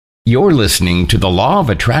You're listening to the Law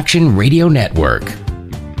of Attraction Radio Network.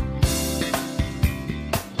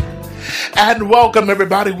 And welcome,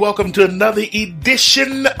 everybody. Welcome to another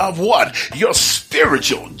edition of what? Your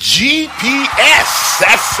spiritual GPS.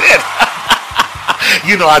 That's it.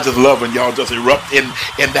 You know, I just love when y'all just erupt in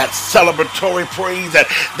that celebratory praise,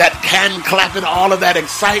 that hand clapping, all of that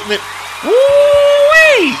excitement.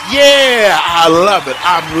 Woo-wee! Yeah, I love it.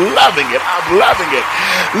 I'm loving it. I'm loving it.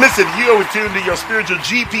 Listen, you're tuned to your spiritual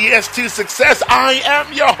GPS to success. I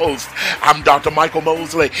am your host. I'm Dr. Michael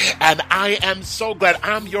Mosley, and I am so glad.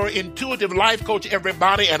 I'm your intuitive life coach,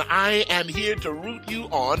 everybody, and I am here to root you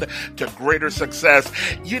on to greater success.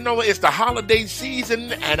 You know, it's the holiday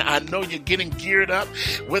season, and I know you're getting geared up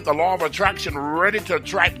with the law of attraction, ready to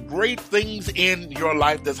attract great things in your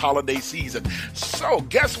life this holiday season. So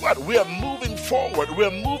guess what? We're moving forward.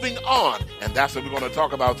 We're moving on. And that's what we're going to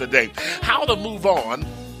talk about today. How to move on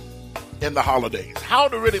in the holidays. How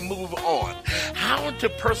to really move on. How to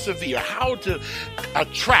persevere. How to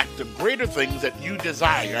attract the greater things that you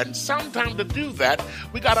desire. And sometimes to do that,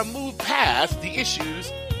 we got to move past the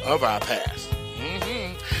issues of our past.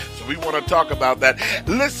 So we want to talk about that.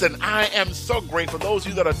 Listen, I am so grateful. Those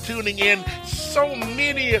of you that are tuning in, so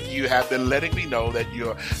many of you have been letting me know that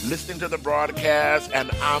you're listening to the broadcast,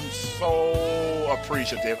 and I'm so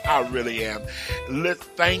appreciative. I really am.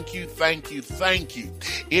 Thank you, thank you, thank you.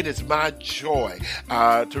 It is my joy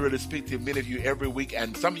to really speak to many of you every week,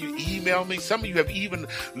 and some of you email me. Some of you have even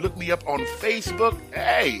looked me up on Facebook.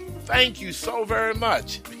 Hey, thank you so very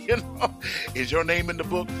much. You know, is your name in the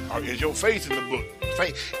book, or is your face in the book?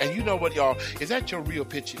 And you know what, y'all? Is that your real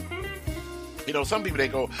picture? You know, some people, they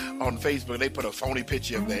go on Facebook, they put a phony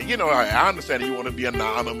picture up there. You know, I understand you want to be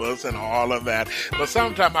anonymous and all of that, but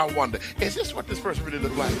sometimes I wonder, is this what this person really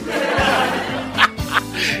looks like?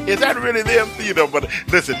 Is that really them? You know, but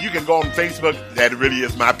listen, you can go on Facebook. That really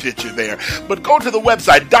is my picture there. But go to the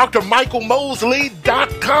website,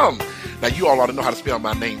 drmichaelmosley.com. Now, you all ought to know how to spell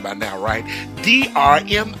my name by now, right?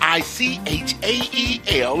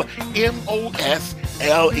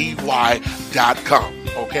 drmichaelmosley.com.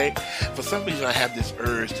 Okay? For some reason, I have this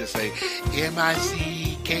urge to say MICKEYMOUSE.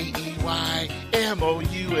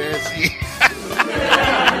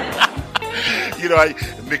 You know,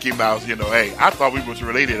 Mickey Mouse, you know, hey, I thought we was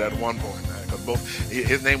related at one point. Because both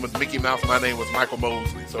his name was Mickey Mouse, my name was Michael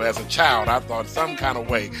Mosley. So as a child, I thought some kind of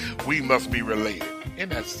way we must be related.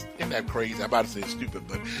 Isn't that crazy? I'm about to say stupid,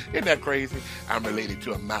 but isn't that crazy? I'm related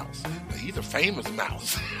to a mouse. He's a famous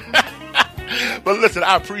mouse. But listen,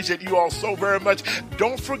 I appreciate you all so very much.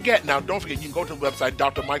 Don't forget, you can go to the website,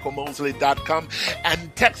 drmichaelmosley.com,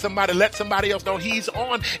 and text somebody, let somebody else know he's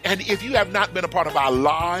on. And if you have not been a part of our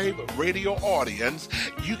live radio audience,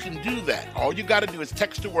 you can do that. All you got to do is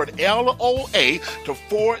text the word LOA to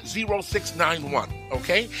 40691.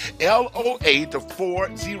 Okay? LOA to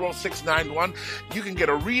 40691. You can get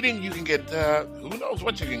a reading. You can get, who knows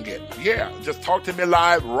what you can get. Yeah, just talk to me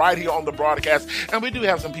live right here on the broadcast. And we do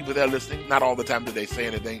have some people there listening. Not all the time do they say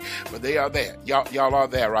anything, but they are there. Y'all are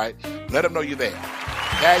there, right? Let them know you're there.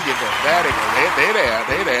 There you go. There they go. They're there.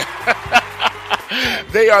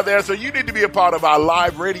 They are there. So you need to be a part of our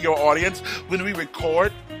live radio audience when we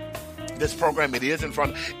record this program. It is in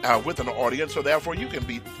front with an audience, so therefore you can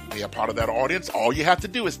be a part of that audience. All you have to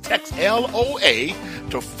do is text LOA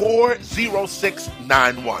to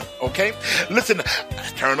 40691. Okay, listen,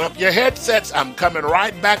 turn up your headsets. I'm coming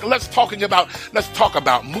right back. Let's talk about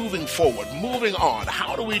moving forward, moving on.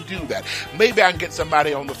 How do we do that? Maybe I can get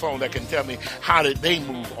somebody on the phone that can tell me how did they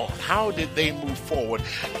move on? How did they move forward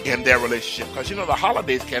in their relationship? Because you know the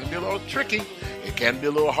holidays can be a little tricky. It can be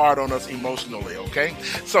a little hard on us emotionally, okay?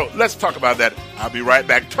 So let's talk about that. I'll be right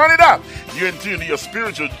back. Turn it up. You're in tune to your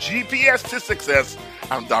spiritual GPS to success.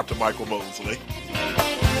 I'm Dr. Michael Mosley.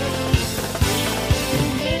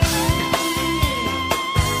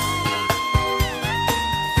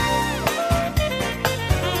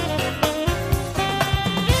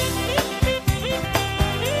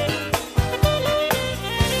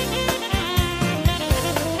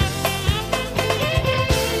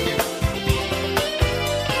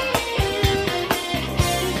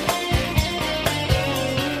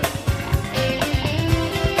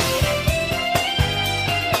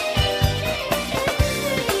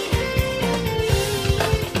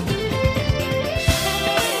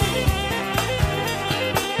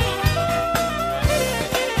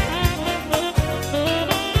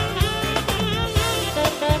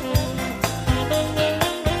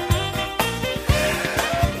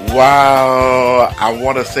 Wow, I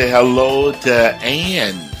want to say hello to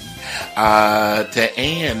Ann. To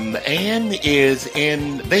Ann. Ann is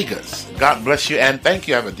in Vegas. God bless you, and thank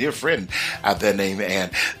you. I have a dear friend out there named Ann.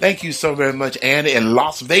 Thank you so very much, Ann, in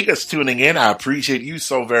Las Vegas, tuning in. I appreciate you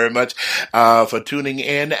so very much for tuning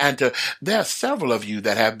in. And there are several of you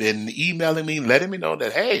that have been emailing me, letting me know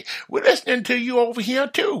that, hey, we're listening to you over here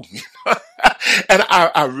too. And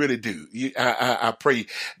I really do. I pray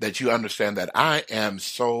that you understand that I am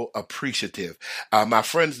so appreciative. My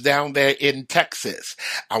friends down there in Texas,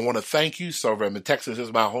 I want to thank you so very much. Texas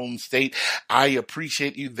is my home state. I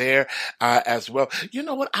appreciate you there as well. You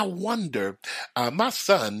know what? I wonder, my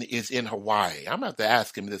son is in Hawaii. I'm going to have to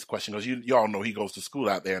ask him this question because you all know he goes to school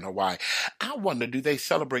out there in Hawaii. I wonder, do they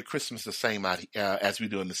celebrate Christmas the same as we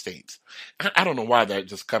do in the States? I don't know why that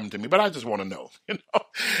just come to me, but I just want to know,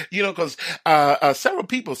 because several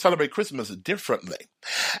people celebrate Christmas differently.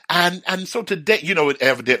 And so today,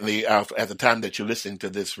 evidently, at the time that you're listening to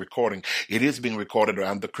this recording, it is being recorded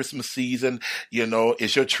around the Christmas season.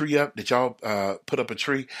 Is your tree up? Did y'all put up a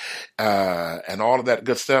tree and all of that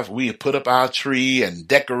good stuff? We put up our tree and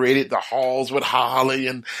decorated the halls with holly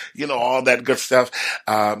and, all that good stuff.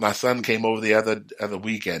 My son came over the other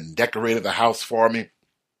week and decorated the house for me.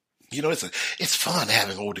 It's fun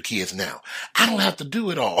having older kids now. I don't have to do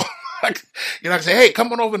it all. I can say, hey,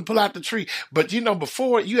 come on over and pull out the tree. But,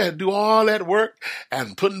 before you had to do all that work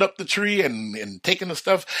and putting up the tree and taking the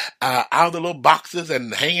stuff out of the little boxes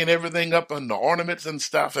and hanging everything up on the ornaments and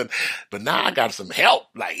stuff. But now I got some help.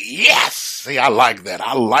 Like, yes! See, I like that.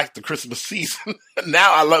 I like the Christmas season.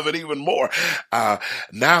 Now I love it even more.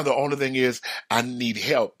 Now the only thing is I need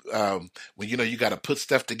help. When, you got to put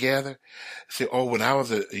stuff together. See, when I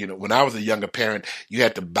was a younger parent, you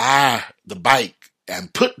had to buy the bike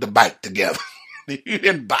and put the bike together. You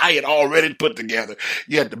didn't buy it already put together.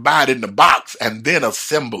 You had to buy it in the box and then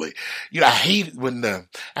assembly. I hate it when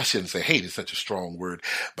I shouldn't say hate is such a strong word,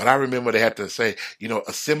 but I remember they had to say,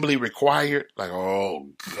 assembly required. Like,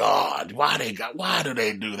 oh God, why do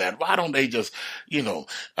they do that? Why don't they just,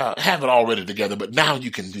 have it already together? But now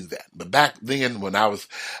you can do that. But back then when I was,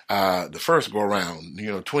 the first go around,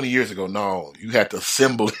 20 years ago, no, you had to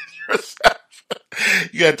assemble it yourself.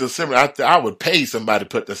 You had to assemble. I would pay somebody to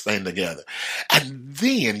put this thing together. And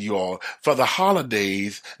then, for the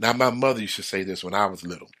holidays, now my mother used to say this when I was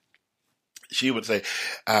little. She would say,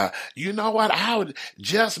 you know what? I would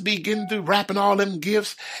just be getting through wrapping all them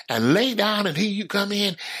gifts and lay down and here you come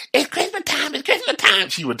in. It's Christmas time. It's Christmas time.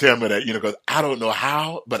 She would tell me that, because I don't know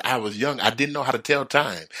how, but I was young. I didn't know how to tell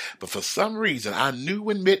time. But for some reason, I knew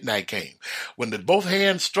when midnight came. When both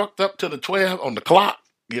hands struck up to the 12 on the clock,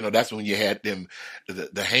 that's when you had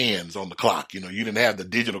the hands on the clock. You didn't have the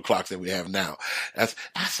digital clocks that we have now. I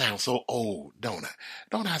sound so old, don't I?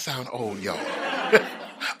 Don't I sound old, y'all?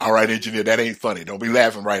 All right, engineer, that ain't funny. Don't be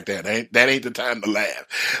laughing right there. That ain't the time to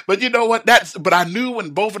laugh. But you know what? But I knew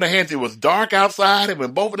when both of the hands, it was dark outside, and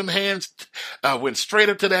when both of them hands went straight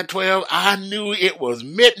up to that 12, I knew it was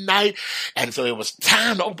midnight, and so it was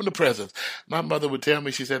time to open the presents. My mother would tell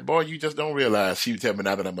me, she said, boy, you just don't realize, she would tell me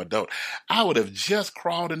now that I'm an adult, I would have just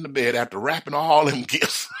crawled into bed after wrapping all them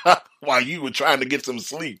gifts while you were trying to get some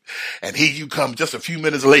sleep. And here you come just a few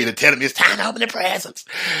minutes later telling me it's time to open the presents.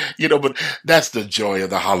 But that's the joy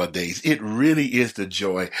of the holidays. It really is the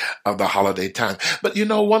joy of the holiday time. But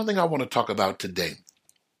one thing I want to talk about today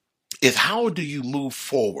is how do you move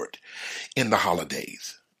forward in the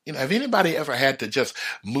holidays? Have anybody ever had to just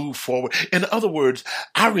move forward? In other words,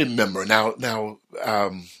 I remember now,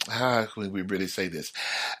 how can we really say this?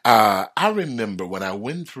 I remember when I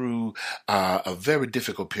went through a very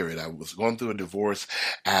difficult period. I was going through a divorce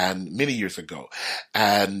and many years ago,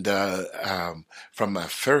 and from my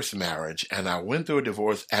first marriage, and I went through a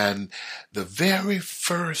divorce, and the very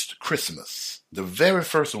first Christmas, the very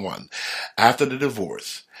first one after the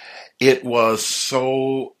divorce, it was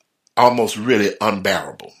so almost really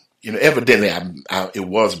unbearable. Evidently it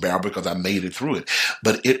was bearable because I made it through it,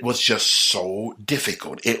 but it was just so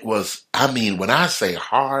difficult. It was, when I say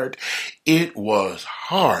hard, it was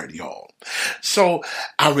hard, y'all. So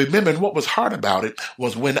I remember, and what was hard about it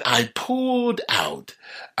was when I pulled out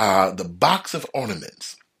the box of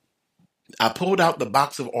ornaments. I pulled out the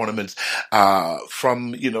box of ornaments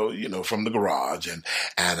from the garage, and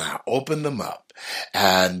I opened them up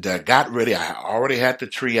and got ready. I already had the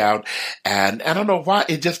tree out, and I don't know why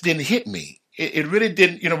it just didn't hit me. It really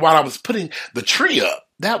didn't. While I was putting the tree up,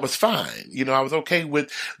 that was fine. I was okay with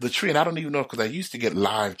the tree, and I don't even know because I used to get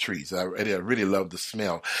live trees. I really love the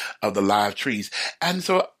smell of the live trees, and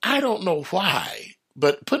so I don't know why,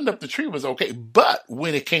 but putting up the tree was okay. But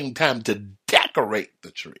when it came time to decorate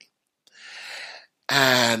the tree,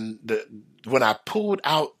 and when I pulled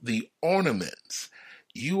out the ornaments,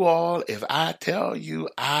 You all, if I tell you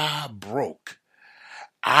I broke,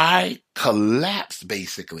 I collapsed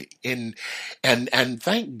basically and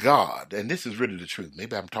thank God, and this is really the truth.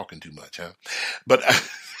 Maybe I'm talking too much, huh? But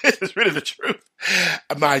this is really the truth.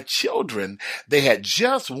 My children, they had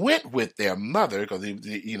just went with their mother because,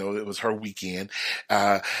 it was her weekend.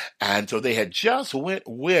 And so they had just went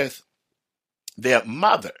with their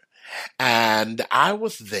mother. And I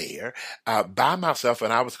was there by myself,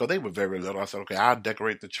 and because they were very little. I said, okay, I'll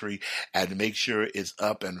decorate the tree and make sure it's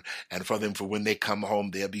up, and for them, for when they come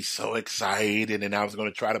home, they'll be so excited. And I was going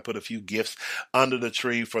to try to put a few gifts under the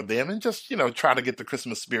tree for them, and just try to get the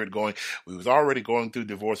Christmas spirit going. We was already going through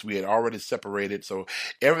divorce. We had already separated, so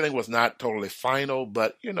everything was not totally final,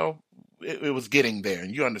 but it was getting there,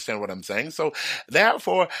 and you understand what I'm saying. So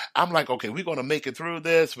therefore, I'm like, okay, we're going to make it through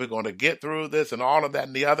this. We're going to get through this and all of that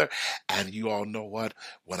and the other. And you all know what?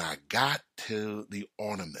 When I got to the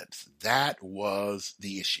ornaments, that was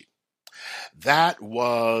the issue. That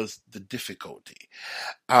was the difficulty.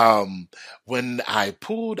 When I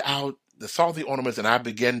pulled out, saw the ornaments, and I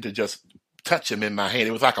began to just touch them in my hand.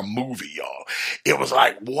 It was like a movie, y'all. It was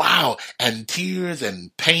like, wow. And tears and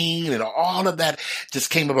pain and all of that just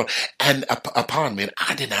came upon me. And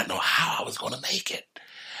I did not know how I was going to make it.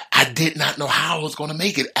 I did not know how I was going to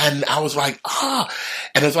make it. And I was like,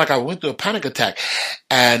 And it's like I went through a panic attack.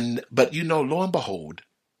 But lo and behold,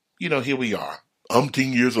 here we are,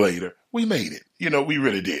 umpteen years later. We made it. We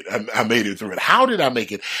really did. I made it through it. How did I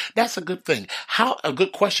make it? That's a good thing. A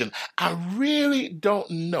good question. I really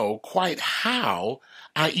don't know quite how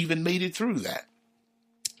I even made it through that.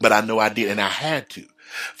 But I know I did, and I had to,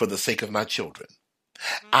 for the sake of my children.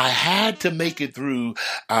 I had to make it through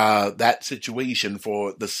that situation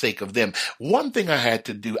for the sake of them. One thing I had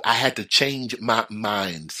to do, I had to change my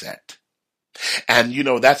mindset. And,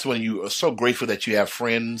 that's when you are so grateful that you have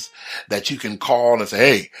friends that you can call and say,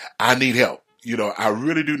 hey, I need help. I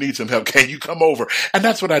really do need some help. Can you come over? And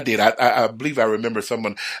that's what I did. I believe I remember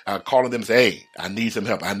someone calling them and say, hey, I need some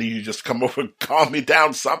help. I need you to just come over and calm me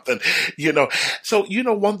down, something, So,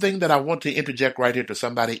 one thing that I want to interject right here to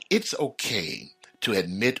somebody, it's okay to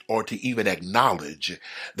admit or to even acknowledge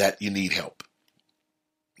that you need help.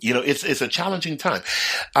 It's a challenging time.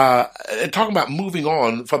 Talking about moving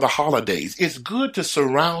on for the holidays, it's good to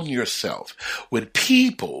surround yourself with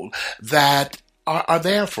people that are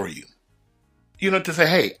there for you. To say,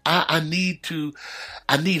 hey, I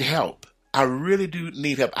need help. I really do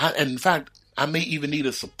need help. In fact, I may even need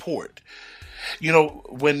a support.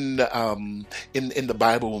 When in the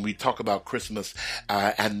Bible, when we talk about Christmas,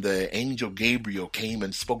 and the angel Gabriel came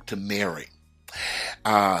and spoke to Mary,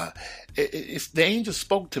 the angel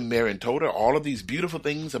spoke to Mary and told her all of these beautiful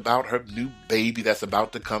things about her new baby that's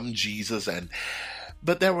about to come, Jesus.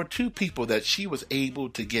 But there were two people that she was able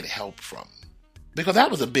to get help from. Because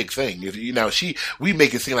that was a big thing. We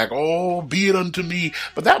make it seem like, oh, be it unto me.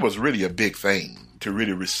 But that was really a big thing to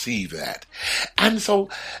really receive that. And so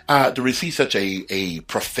to receive such a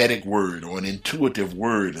prophetic word or an intuitive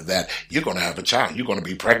word that you're going to have a child, you're going to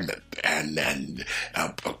be pregnant. And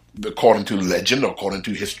according to legend, according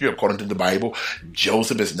to history, according to the Bible,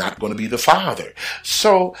 Joseph is not going to be the father.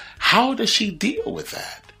 So how does she deal with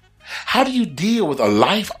that? How do you deal with a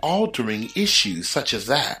life-altering issue such as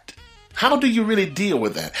that? How do you really deal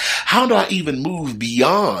with that? How do I even move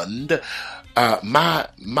beyond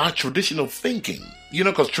my traditional thinking?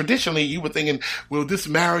 Because traditionally you were thinking, well, this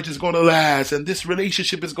marriage is going to last and this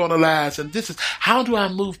relationship is going to last. And how do I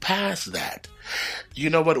move past that? You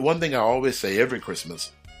know what? One thing I always say every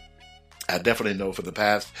Christmas, I definitely know for the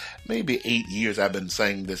past maybe 8 years I've been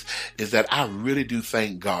saying this, is that I really do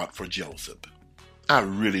thank God for Joseph. I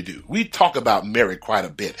really do. We talk about Mary quite a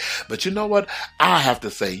bit, but you know what? I have to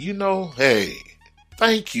say, hey,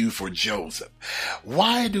 thank you for Joseph.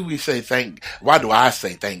 Why do I say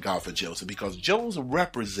thank God for Joseph? Because Joseph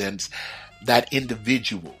represents that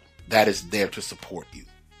individual that is there to support you.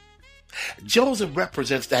 Joseph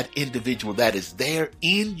represents that individual that is there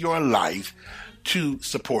in your life to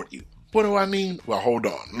support you. What do I mean? Well, hold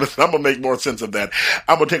on. I'm going to make more sense of that.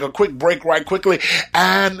 I'm going to take a quick break right quickly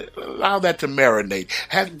and allow that to marinate.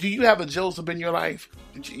 Do you have a Joseph in your life?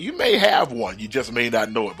 You may have one. You just may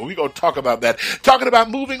not know it. But we're going to talk about that. Talking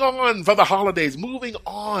about moving on for the holidays, moving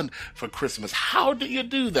on for Christmas. How do you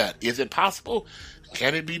do that? Is it possible?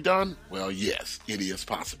 Can it be done? Well, yes, it is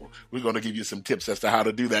possible. We're going to give you some tips as to how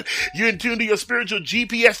to do that. You're in tune to your spiritual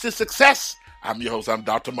GPS to success. I'm your host. I'm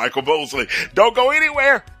Dr. Michael Mosley. Don't go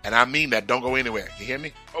anywhere. And I mean that. Don't go anywhere. You hear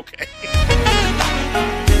me? Okay.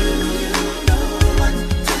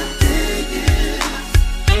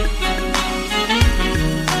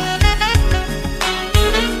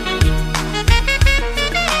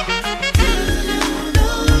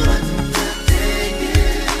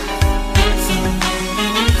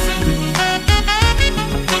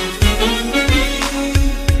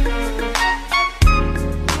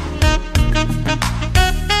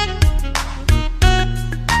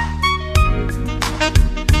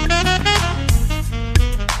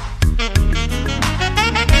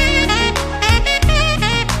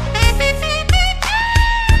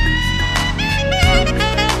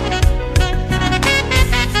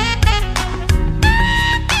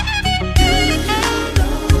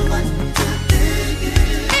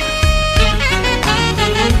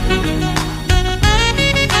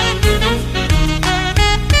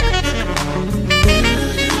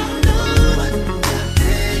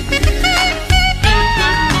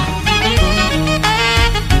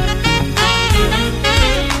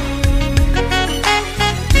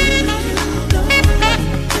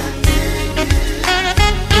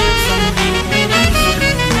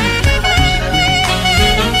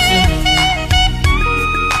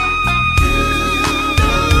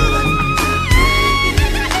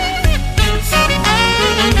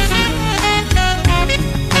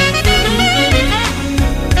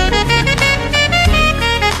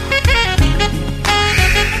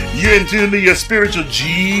 You're in tune to your spiritual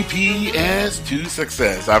GPS to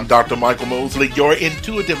success. I'm Dr. Michael Mosley, your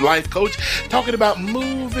intuitive life coach, talking about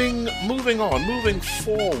moving on, moving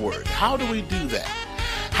forward. How do we do that?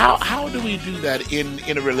 How do we do that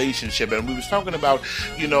in a relationship? And we was talking about,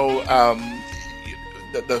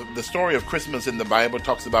 the story of Christmas in the Bible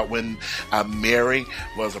talks about when Mary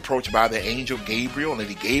was approached by the angel Gabriel, and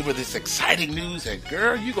he gave her this exciting news that,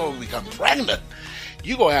 girl, you're going to become pregnant.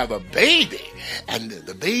 You're going to have a baby, and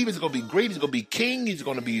the baby's going to be great. He's going to be king. He's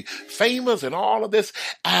going to be famous and all of this.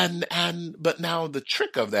 But now the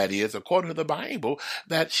trick of that is, according to the Bible,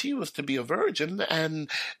 that she was to be a virgin. And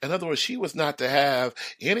in other words, she was not to have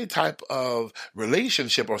any type of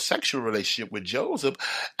relationship or sexual relationship with Joseph.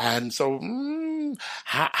 And so,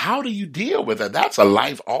 how do you deal with that? That's a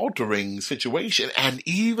life-altering situation. And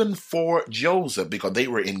even for Joseph, because they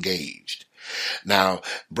were engaged. Now,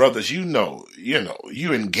 brothers, you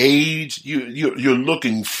engaged, you're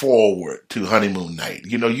looking forward to honeymoon night.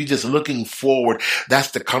 You're just looking forward. That's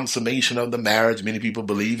the consummation of the marriage, many people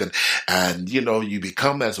believe. And you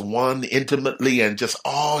become as one intimately, and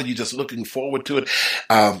you're just looking forward to it.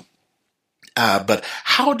 But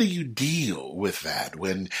how do you deal with that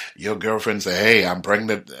when your girlfriend say, "Hey, I'm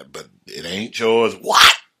pregnant, but it ain't yours"?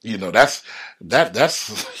 What? That's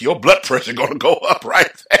your blood pressure going to go up,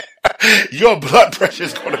 right? Your blood pressure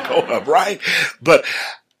is going to go up, right? But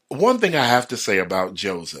one thing I have to say about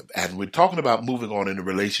Joseph, and we're talking about moving on in a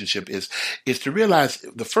relationship, is to realize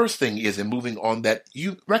the first thing is in moving on that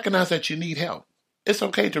you recognize that you need help. It's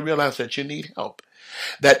okay to realize that you need help,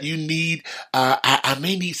 that you need, I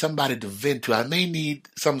may need somebody to vent to. I may need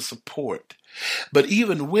some support. But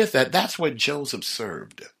even with that, that's what Joseph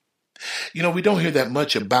served. We don't hear that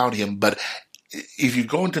much about him, but if you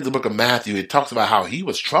go into the book of Matthew, it talks about how he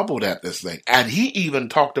was troubled at this thing. And he even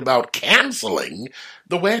talked about canceling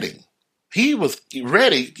the wedding. He was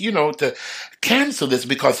ready, to cancel this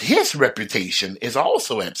because his reputation is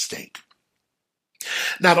also at stake.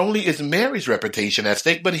 Not only is Mary's reputation at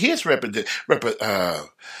stake, but his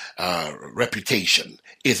reputation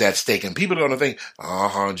is at stake. And people are going to think,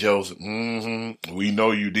 Joseph, we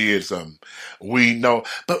know you did something. We know.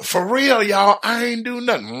 But for real, y'all, I ain't do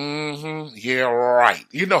nothing. Yeah, right.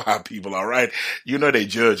 You know how people are, right? They're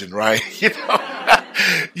judging, right?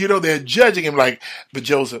 They're judging him like, but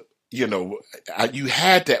Joseph, you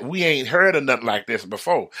had that. We ain't heard of nothing like this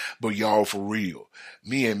before. But y'all, for real,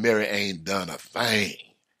 me and Mary ain't done a thing.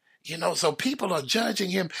 So people are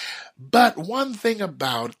judging him. But one thing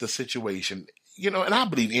about the situation, and I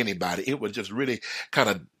believe anybody, it would just really kind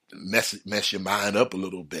of mess your mind up a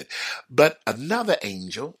little bit. But another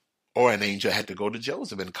angel or an angel had to go to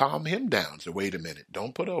Joseph and calm him down. So wait a minute,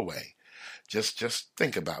 don't put her away. Just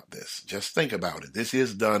think about this. Just think about it. This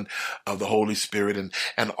is done of the Holy Spirit and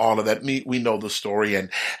all of that. We know the story and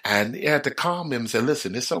you had to calm him and say,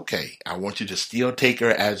 listen, it's okay. I want you to still take her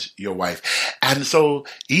as your wife. And so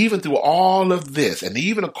even through all of this, and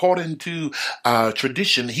even according to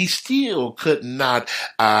tradition, he still could not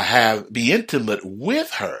be intimate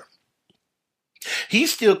with her. He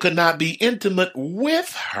still could not be intimate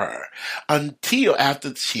with her until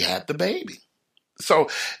after she had the baby. So,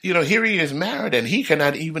 here he is married and he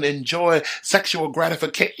cannot even enjoy sexual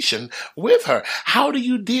gratification with her. How do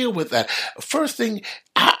you deal with that? First thing,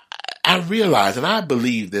 I realize, and I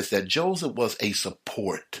believe this, that Joseph was a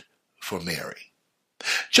support for Mary.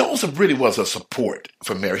 Joseph really was a support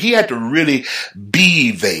for Mary. He had to really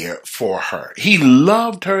be there for her. He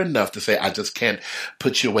loved her enough to say, I just can't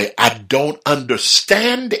put you away. I don't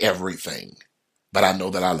understand everything, but I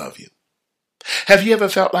know that I love you. Have you ever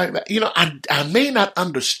felt like that? I may not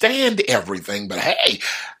understand everything, but hey,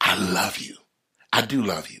 I love you. I do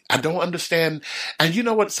love you. I don't understand. And you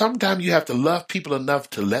know what? Sometimes you have to love people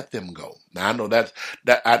enough to let them go. Now, I know that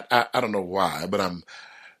I don't know why, but I'm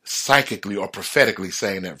psychically or prophetically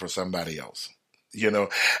saying that for somebody else.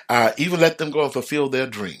 Even let them go and fulfill their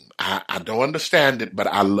dream. I don't understand it, but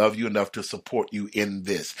I love you enough to support you in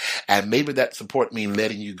this. And maybe that support means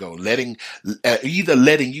letting you go, either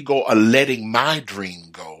letting you go or letting my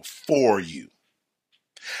dream go for you.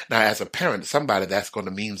 Now, as a parent, somebody that's going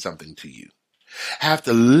to mean something to you. Have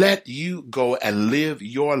to let you go and live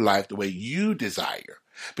your life the way you desire.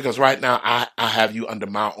 Because right now I have you under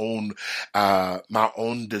my own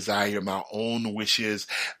desire, my own wishes,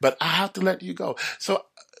 but I have to let you go. So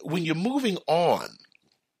when you're moving on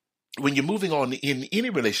in any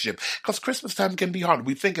relationship, because Christmas time can be hard.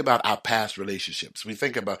 We think about our past relationships. We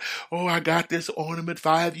think about, I got this ornament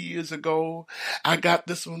 5 years ago. I got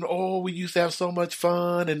this one. We used to have so much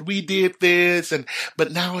fun and we did this.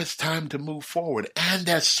 But now it's time to move forward. And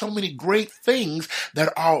there's so many great things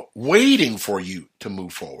that are waiting for you to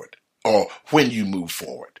move forward. or when you move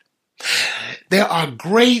forward. There are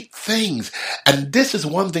great things. And this is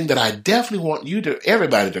one thing that I definitely want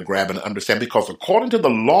everybody to grab and understand, because according to the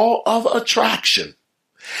law of attraction,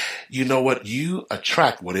 you know what? You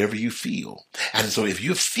attract whatever you feel. And so if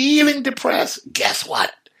you're feeling depressed, guess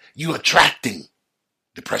what? You're attracting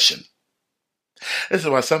depression. This is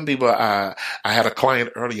why some people, I had a client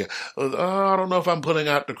earlier, I don't know if I'm putting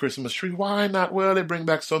out the Christmas tree. Why not? Well, they bring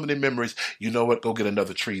back so many memories. You know what? Go get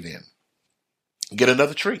another tree then. Get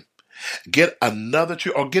another tree. Get another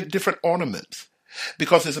tree, or get different ornaments,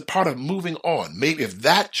 because it's a part of moving on. Maybe if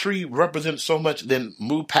that tree represents so much, then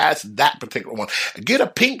move past that particular one. Get a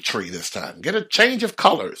pink tree this time. Get a change of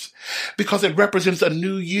colors, because it represents a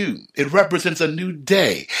new you. It represents a new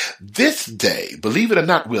day. This day, believe it or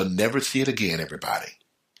not, we'll never see it again, everybody.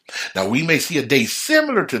 Now, we may see a day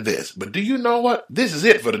similar to this, but do you know what? This is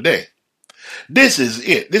it for the day. This is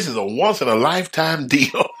it. This is a once-in-a-lifetime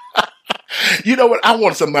deal. You know what? I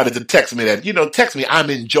want somebody to text me that. Text me, I'm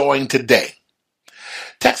enjoying today.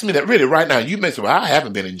 Text me that really right now. You may say, well, I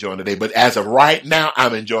haven't been enjoying today, but as of right now,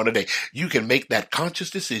 I'm enjoying today. You can make that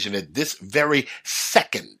conscious decision at this very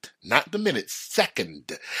second, not the minute,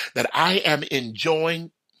 second, that I am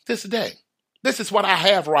enjoying this day. This is what I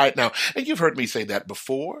have right now. And you've heard me say that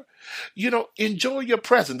before. Enjoy your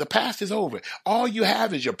present. The past is over. All you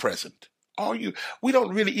have is your present. We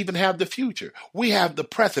don't really even have the future. We have the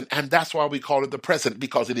present, and that's why we call it the present,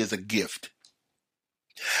 because it is a gift.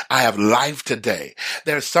 I have life today.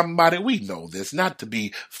 There's somebody, we know this, not to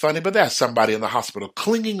be funny, but there's somebody in the hospital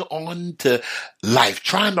clinging on to life,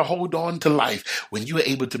 trying to hold on to life when you are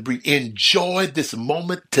able to breathe. Enjoy this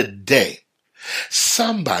moment today.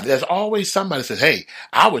 There's always somebody that says, hey,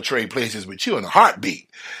 I would trade places with you in a heartbeat.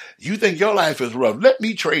 You think your life is rough? Let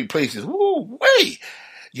me trade places. Woo, wait.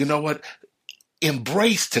 You know what?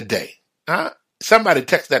 Embrace today. Huh? Somebody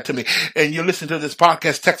text that to me, and you listen to this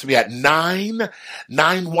podcast, text me at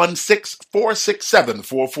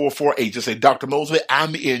 916-467-4448. Just say, Dr. Mosley,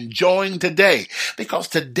 I'm enjoying today, because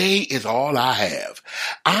today is all I have.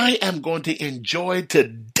 I am going to enjoy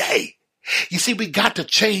today. You see, we got to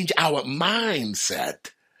change our mindset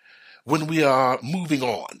when we are moving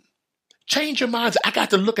on. Change your mindset. I got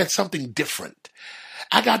to look at something different.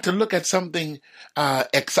 I got to look at something, I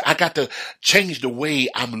got to change the way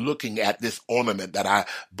I'm looking at this ornament that I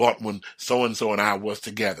bought when so-and-so and I was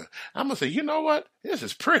together. I'm going to say, you know what? This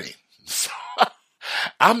is pretty. So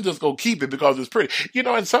I'm just going to keep it because it's pretty.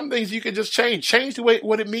 And some things you can just change the way,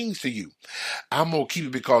 what it means to you. I'm going to keep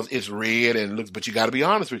it because it's red and looks, but you got to be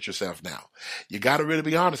honest with yourself now. You got to really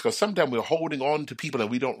be honest, because sometimes we're holding on to people and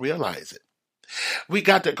we don't realize it. We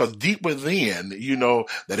got to, because deep within,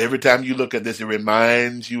 that every time you look at this, it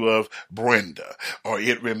reminds you of Brenda, or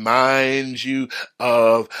it reminds you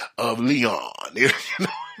of Leon.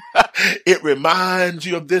 It reminds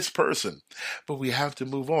you of this person. But we have to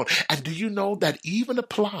move on. And do you know that even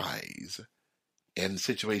applies in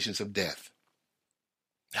situations of death?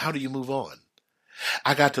 How do you move on?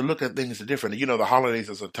 I got to look at things differently. The holidays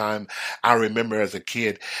is a time I remember as a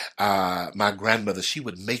kid, my grandmother, she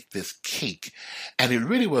would make this cake, and it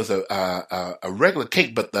really was a regular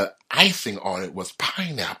cake, but the icing on it was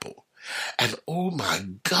pineapple. And oh my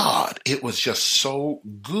God, it was just so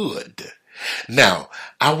good. Now,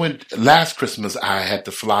 last Christmas, I had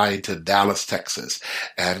to fly to Dallas, Texas,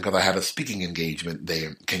 and because I had a speaking engagement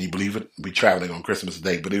there. Can you believe it? We traveling on Christmas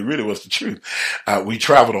Day, but it really was the truth. We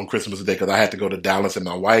traveled on Christmas Day because I had to go to Dallas, and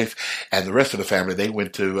my wife and the rest of the family, they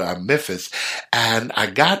went to Memphis, and I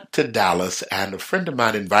got to Dallas, and a friend of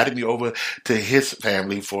mine invited me over to his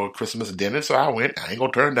family for Christmas dinner, so I went. I ain't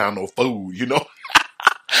gonna turn down no food,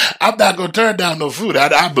 I'm not going to turn down no food.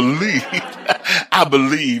 I believe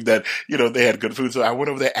that, they had good food. So I went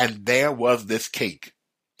over there, and there was this cake,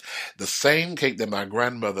 the same cake that my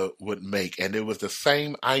grandmother would make. And it was the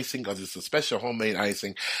same icing, because it's a special homemade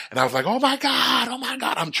icing. And I was like, oh my God,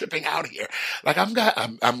 I'm tripping out here. Like I'm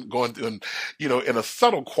going through, in a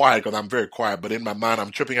subtle quiet, because I'm very quiet, but in my mind,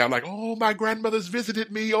 I'm tripping out like, oh, my grandmother's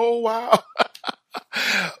visited me. Oh, wow.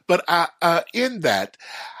 But in that,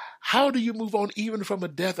 how do you move on even from a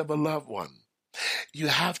death of a loved one? You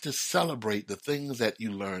have to celebrate the things that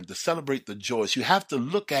you learned, to celebrate the joys. You have to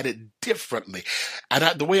look at it differently. And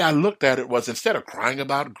the way I looked at it was, instead of crying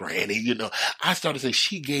about Granny, I started to say,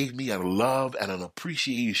 she gave me a love and an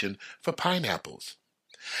appreciation for pineapples.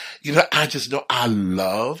 I just know I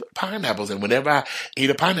love pineapples. And whenever I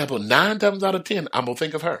eat a pineapple, 9 times out of 10, I'm going to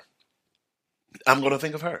think of her.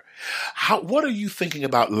 What are you thinking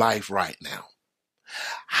about life right now?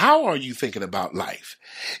 How are you thinking about life?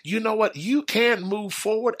 You know what? You can move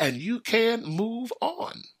forward and you can move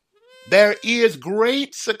on. There is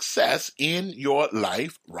great success in your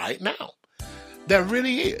life right now. There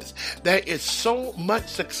really is. There is so much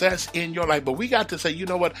success in your life. But we got to say, you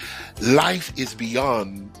know what? Life is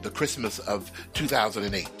beyond the Christmas of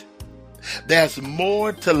 2008. There's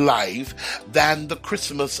more to life than the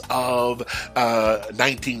Christmas of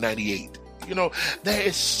 1998. You know, there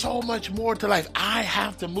is so much more to life. I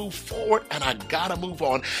have to move forward and I gotta move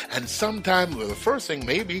on. And sometimes the first thing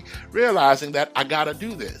maybe realizing that I gotta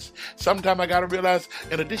do this. Sometimes I gotta realize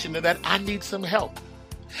in addition to that, I need some help.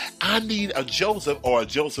 I need a Joseph or a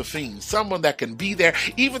Josephine, someone that can be there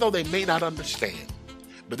even though they may not understand.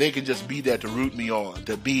 But they can just be there to root me on,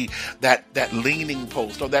 to be that leaning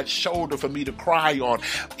post or that shoulder for me to cry on.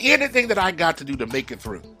 Anything that I got to do to make it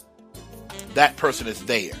through, that person is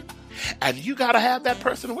there. And you got to have that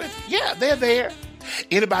person with you. Yeah, they're there.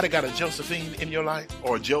 Anybody got a Josephine in your life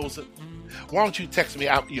or a Joseph? Why don't you text me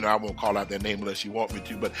out? I won't call out their name unless you want me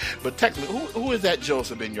to, but text me. Who is that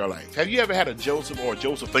Joseph in your life? Have you ever had a Joseph or a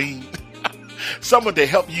Josephine? Someone to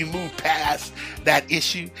help you move past that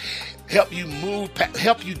issue, help you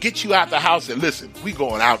get you out the house and listen, we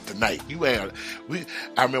going out tonight. I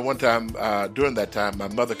remember one time, during that time, my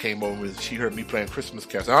mother came over and she heard me playing Christmas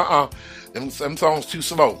carols. Them songs too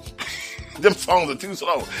slow. Them songs are too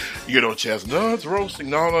slow. Chestnuts roasting.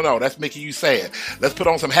 No. That's making you sad. Let's put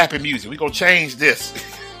on some happy music. We're going to change this.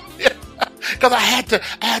 Because I had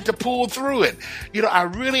to pull through it. I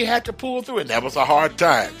really had to pull through it. That was a hard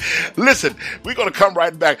time. Listen, we're going to come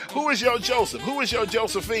right back. Who is your Joseph? Who is your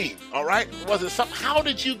Josephine? All right? Was it something? How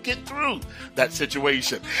did you get through that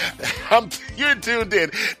situation? You're tuned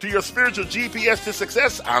in to your spiritual GPS to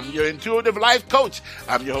success. I'm your intuitive life coach.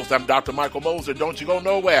 I'm your host. I'm Dr. Michael Mosley. Don't you go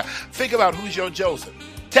nowhere. Think about who's your Joseph.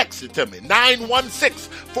 Text it to me.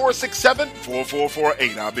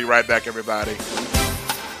 916-467-4448. I'll be right back, everybody.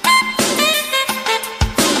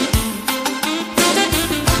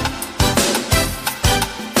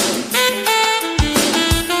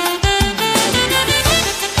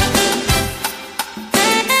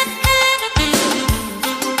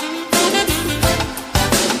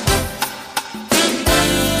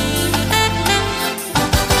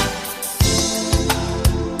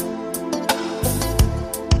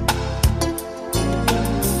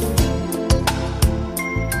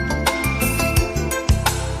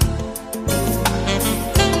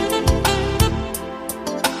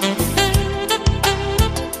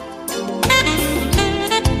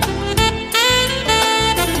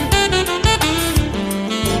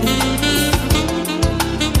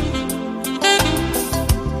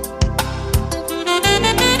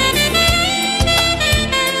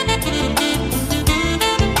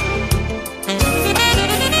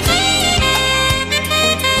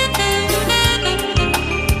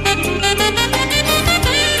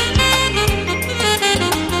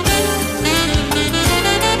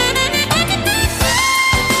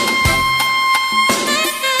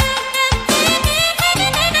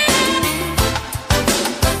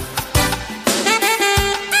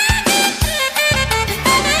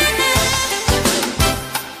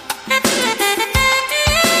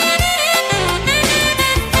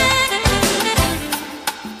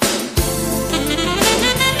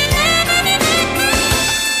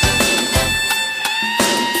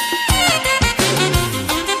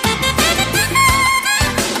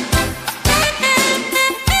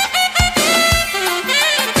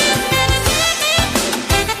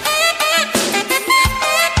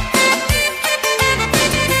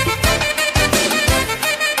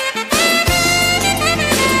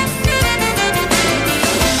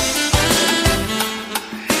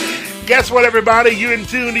 Guess what, everybody? You're in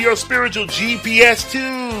tune to your spiritual GPS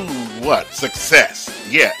to what? Success.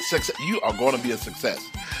 Yeah, success. You are going to be a success.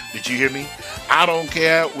 Did you hear me? I don't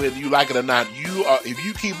care whether you like it or not. You are. If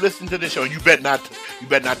you keep listening to this show, you better not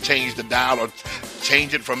change the dial or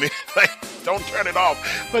change it from it. Don't turn it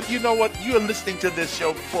off. But you know what? You're listening to this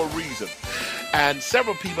show for a reason. And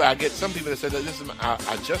several people, I get some people that say, listen,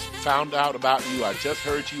 I just found out about you. I just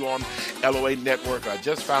heard you on LOA Network. I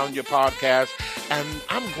just found your podcast. And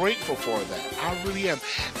I'm grateful for that. I really am.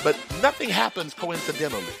 But nothing happens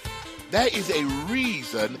coincidentally. There is a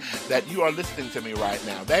reason that you are listening to me right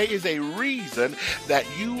now. There is a reason that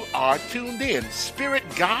you are tuned in. Spirit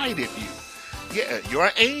guided you. Yeah, your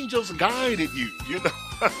angels guided you. You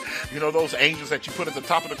know those angels that you put at the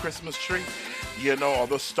top of the Christmas tree? Or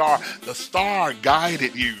the star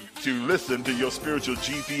guided you to listen to your spiritual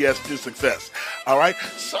GPS to success. All right.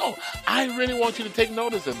 So I really want you to take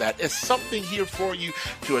notice of that. It's something here for you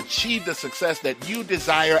to achieve the success that you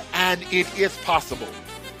desire, and it is possible.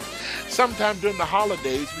 Sometime during the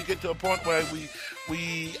holidays, we get to a point where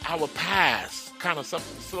our past kind of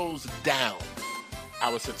something slows down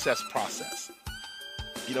our success process.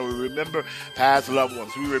 We remember past loved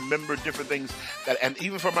ones. We remember different things and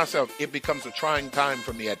even for myself, it becomes a trying time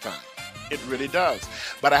for me at times. It really does.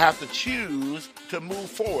 But I have to choose to move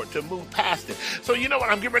forward, to move past it. So you know what?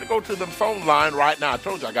 I'm getting ready to go to the phone line right now. I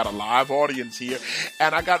told you I got a live audience here,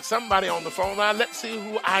 and I got somebody on the phone line. Let's see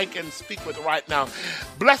who I can speak with right now.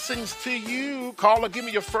 Blessings to you, caller. Give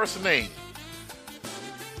me your first name.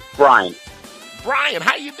 Brian. Brian,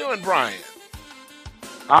 how you doing, Brian?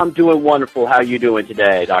 I'm doing wonderful. How are you doing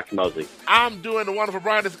today, Dr. Mosley? I'm doing wonderful,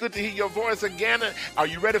 Brian. It's good to hear your voice again. Are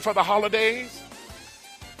you ready for the holidays?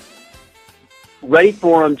 Ready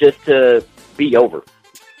for them just to be over.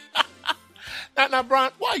 Now,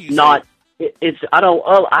 Brian, why are you not? It's I don't.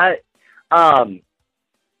 Oh, I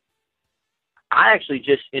actually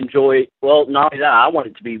just enjoy. Well, not only that, I want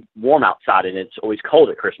it to be warm outside, and it's always cold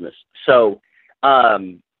at Christmas. So, I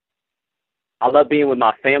love being with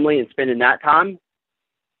my family and spending that time.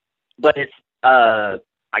 But it's, I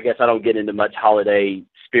guess I don't get into much holiday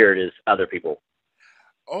spirit as other people.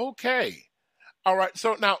 Okay. All right.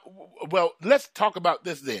 So now, well, let's talk about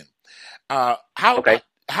this then. Okay.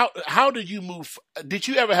 How did you move? Did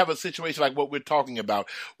you ever have a situation like what we're talking about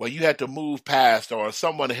where you had to move past or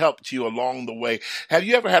someone helped you along the way? Have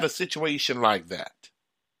you ever had a situation like that?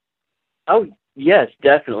 Oh, yes,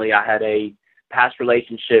 definitely. I had a past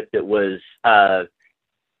relationship that was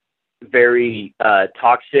very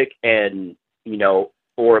toxic and,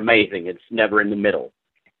 or amazing. It's never in the middle.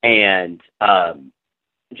 And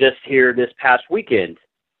just here this past weekend,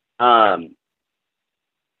 I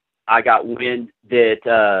got wind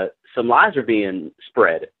that some lies are being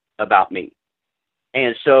spread about me.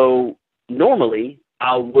 And so normally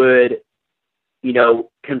I would,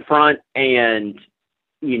 confront and,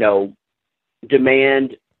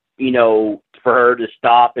 demand, for her to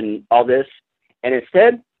stop and all this. And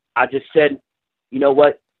instead, I just said, you know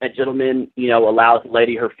what? A gentleman, allows a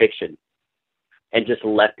lady her fiction, and just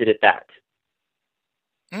left it at that.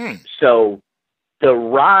 So the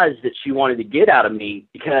rise that she wanted to get out of me,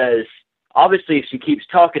 because obviously if she keeps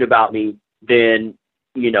talking about me, then,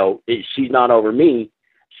 she's not over me.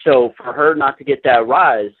 So for her not to get that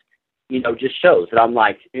rise, just shows that I'm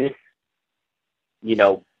like,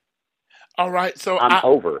 all right. So I'm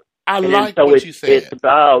over. I like what you said.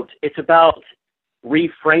 It's about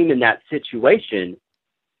reframing that situation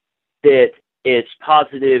that it's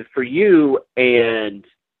positive for you and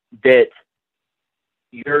that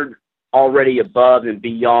you're already above and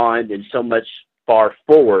beyond and so much far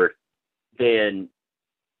forward than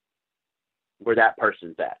where that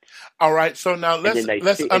person's at. All right, so now let's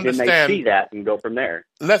understand. And then they see that and go from there.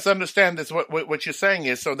 Let's understand this. What you're saying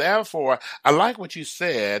is, so therefore, I like what you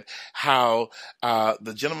said. How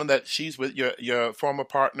the gentleman that she's with, your former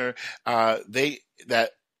partner,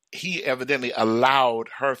 he evidently allowed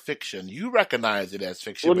her fiction. You recognize it as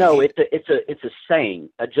fiction. Well, no, it's a saying.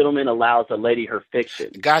 A gentleman allows a lady her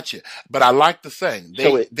fiction. Gotcha. But I like the saying.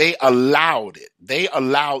 They allowed it. They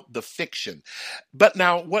allowed the fiction. But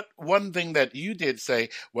now, one thing that you did say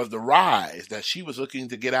was the rise that she was looking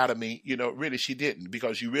to get out of me. Really she didn't,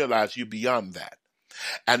 because you realize you're beyond that.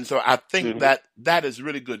 And so I think that is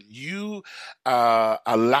really good. You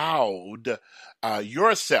allowed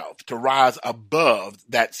yourself to rise above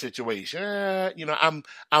that situation. I'm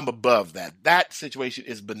above that. That situation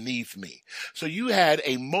is beneath me. So you had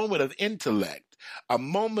a moment of intellect, a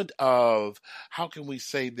moment of, how can we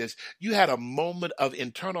say this? You had a moment of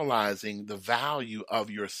internalizing the value of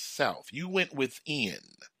yourself. You went within.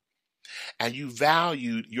 And you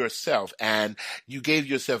valued yourself, and you gave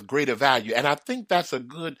yourself greater value. And I think that's a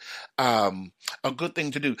good thing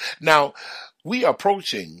to do. Now, we are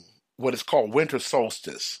approaching what is called winter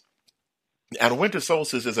solstice. And winter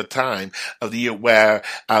solstice is a time of the year where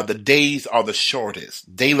the days are the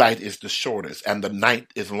shortest, daylight is the shortest, and the night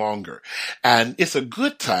is longer. And it's a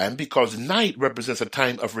good time because night represents a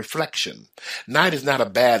time of reflection. Night is not a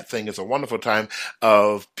bad thing. It's a wonderful time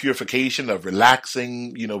of purification, of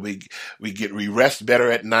relaxing. We rest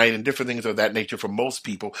better at night and different things of that nature for most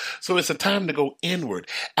people. So it's a time to go inward.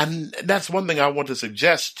 And that's one thing I want to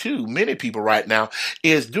suggest to many people right now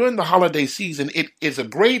is during the holiday season, it is a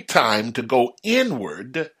great time to go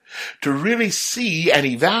inward, to really see and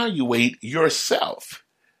evaluate yourself,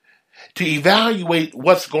 to evaluate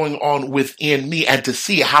what's going on within me, and to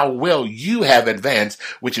see how well you have advanced,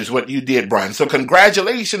 which is what you did, Brian. So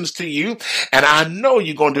congratulations to you. And I know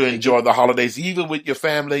you're going to enjoy the holidays, even with your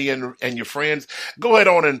family and your friends. Go ahead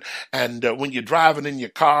on and when you're driving in your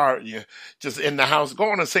car, you're just in the house,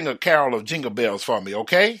 go on and sing a carol of Jingle Bells for me,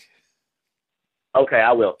 okay? Okay,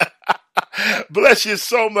 I will. Bless you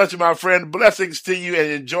so much, my friend. Blessings to you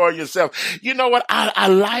and enjoy yourself. You know what? I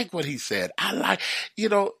like what he said.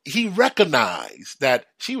 He recognized that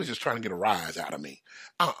she was just trying to get a rise out of me.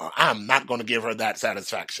 I'm not going to give her that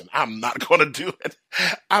satisfaction. I'm not going to do it.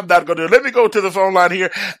 I'm not going to do it. Let me go to the phone line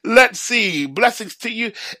here. Let's see. Blessings to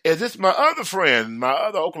you. Is this my other friend, my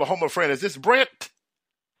other Oklahoma friend? Is this Brent?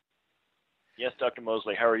 Yes, Dr.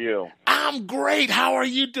 Mosley. How are you? I'm great. How are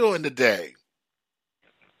you doing today?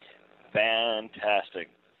 Fantastic.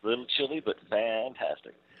 A little chilly, but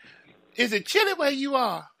fantastic. Is it chilly where you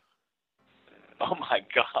are? Oh, my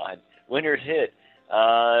God. Winter's hit.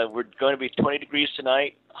 We're going to be 20 degrees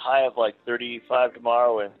tonight, high of like 35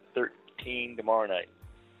 tomorrow and 13 tomorrow night.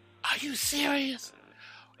 Are you serious?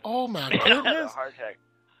 Oh, my goodness. Heart attack.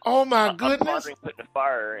 Oh, my goodness. I'm pondering putting a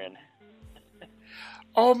fire in.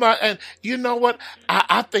 Oh, my. And you know what?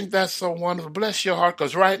 I think that's so wonderful. Bless your heart,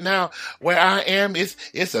 because right now where I am,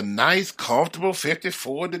 it's a nice, comfortable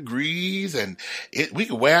 54 degrees, and we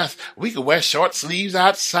could wear short sleeves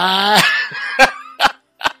outside.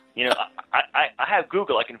 You know, I have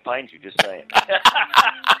Google. I can find you. Just saying.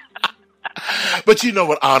 But you know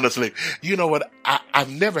what? Honestly, you know what? I've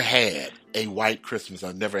never had a white Christmas.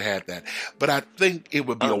 I've never had that. But I think it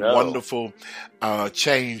would be wonderful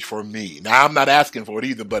change for me. Now, I'm not asking for it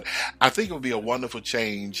either, but I think it would be a wonderful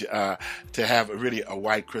change to have really a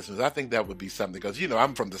white Christmas. I think that would be something, because,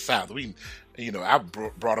 I'm from the South. I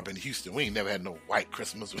brought up in Houston. We ain't never had no white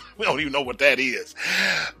Christmas. We don't even know what that is.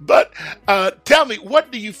 But tell me,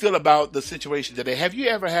 what do you feel about the situation today? Have you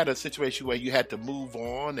ever had a situation where you had to move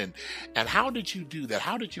on, and how did you do that?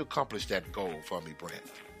 How did you accomplish that goal for me, Brent?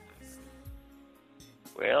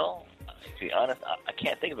 Well, to be honest, I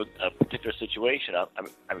can't think of a particular situation.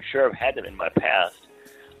 I'm sure I've had them in my past.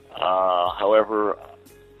 However,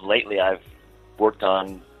 lately I've worked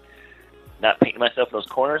on not painting myself in those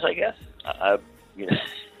corners, I guess.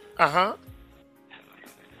 Uh-huh.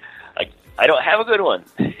 I don't have a good one.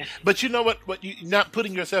 But you know what? You're not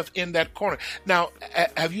putting yourself in that corner. Now,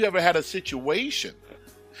 have you ever had a situation,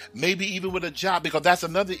 maybe even with a job, because that's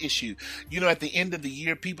another issue. At the end of the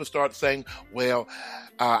year, people start saying, well,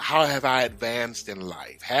 how have I advanced in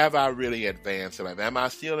life? Have I really advanced in life? Am I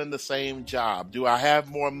still in the same job? Do I have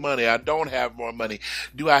more money? I don't have more money.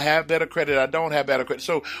 Do I have better credit? I don't have better credit.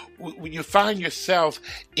 So when you find yourself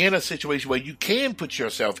in a situation where you can put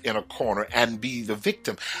yourself in a corner and be the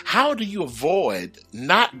victim, how do you avoid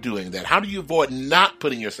not doing that? How do you avoid not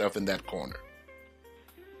putting yourself in that corner?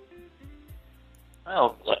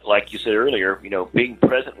 Well, like you said earlier, being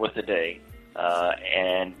present with the day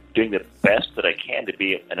and doing the best that I can to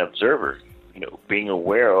be an observer, being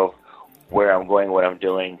aware of where I'm going, what I'm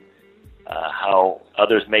doing, how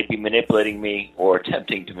others may be manipulating me or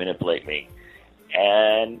attempting to manipulate me,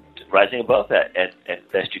 and rising above that as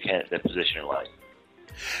best you can at that position in life.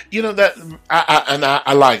 That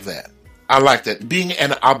I like that. I like that. Being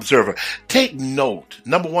an observer. Take note,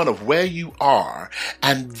 number one, of where you are,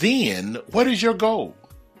 and then what is your goal?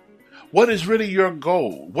 What is really your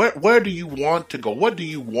goal? Where do you want to go? What do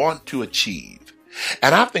you want to achieve?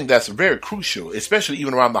 And I think that's very crucial, especially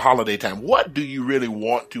even around the holiday time. What do you really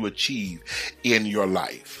want to achieve in your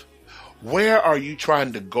life? Where are you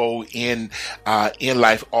trying to go in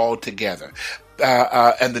life altogether?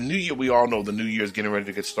 And the new year, we all know the new year is getting ready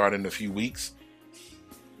to get started in a few weeks.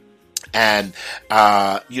 And,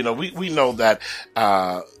 we know that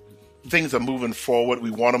things are moving forward. We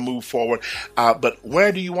want to move forward. But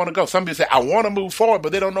where do you want to go? Some people say, I want to move forward,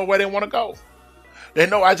 but they don't know where they want to go. They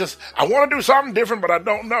know I want to do something different, but I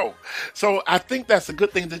don't know. So I think that's a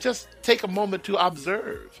good thing, to just take a moment to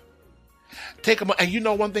observe.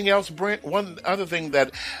 And one thing else, Brent, one other thing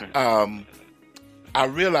that I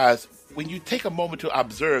realized, when you take a moment to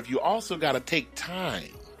observe, you also got to take time.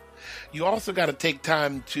 You also got to take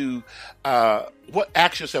time to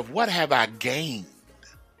ask yourself, what have I gained?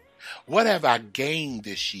 What have I gained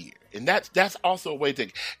this year? And that's also a way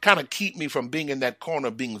to kind of keep me from being in that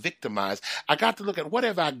corner, being victimized. I got to look at, what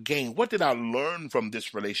have I gained? What did I learn from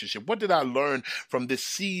this relationship? What did I learn from this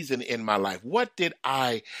season in my life? What did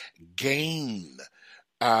I gain?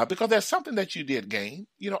 Because there's something that you did gain.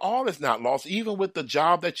 All is not lost, even with the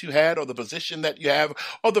job that you had, or the position that you have,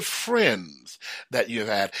 or the friends that you've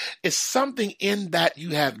had. It's something in that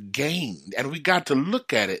you have gained, and we got to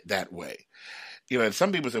look at it that way. And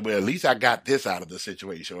some people say, well, at least I got this out of the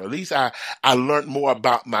situation, or at least I learned more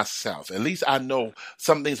about myself. At least I know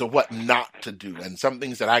some things of what not to do, and some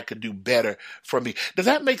things that I could do better for me. Does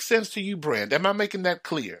that make sense to you, Brent? Am I making that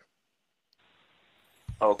clear?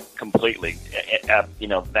 Oh, completely. That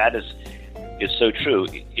is so true.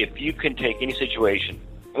 If you can take any situation,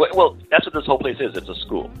 well, that's what this whole place is. It's a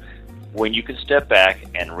school. when you can step back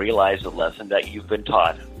and realize the lesson that you've been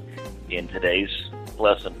taught in today's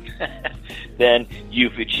lesson, then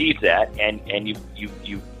you've achieved that, and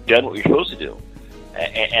you've done what you're supposed to do.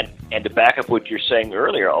 And to back up what you're saying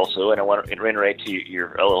earlier also, and I want to reiterate to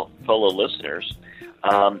your fellow listeners,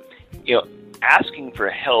 asking for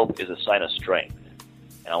help is a sign of strength.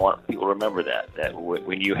 And I want people to remember that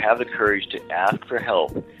when you have the courage to ask for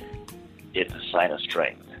help, it's a sign of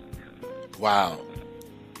strength. Wow.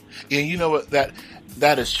 And you know what,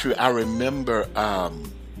 that is true. I remember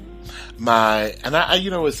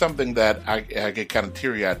it's something that I get kind of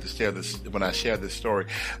teary-eyed to share this when I share this story.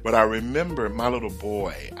 But I remember my little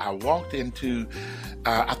boy. I walked into,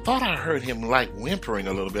 I thought I heard him like whimpering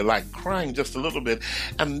a little bit, like crying just a little bit.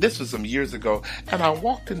 And this was some years ago. And I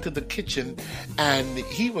walked into the kitchen, and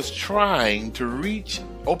he was trying to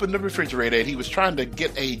open the refrigerator, and he was trying to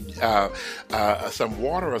get some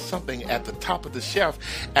water or something at the top of the shelf,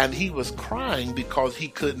 and he was crying because he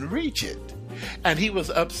couldn't reach it. And he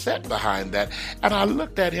was upset behind that. And I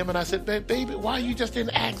looked at him and I said, baby, why you just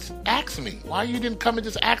didn't ask me? Why you didn't come and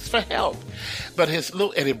just ask for help? But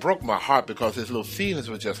and it broke my heart because his little feelings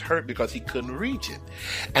were just hurt because he couldn't reach it.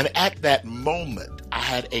 And at that moment, I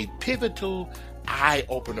had a pivotal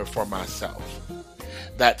eye-opener for myself.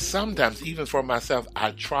 That sometimes, even for myself,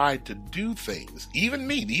 I tried to do things, even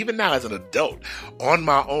now as an adult, on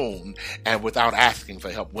my own and without asking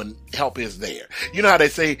for help when help is there. You know how they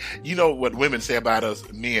say, you know what women say about us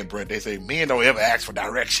men, Brent? They say, men don't ever ask for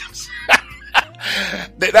directions.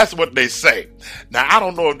 That's what they say. Now, I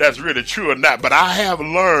don't know if that's really true or not, but I have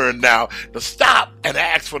learned now to stop and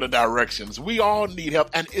ask for the directions. We all need help,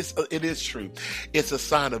 and it is true. It's a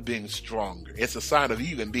sign of being stronger. It's a sign of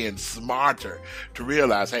even being smarter to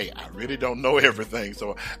realize, hey, I really don't know everything,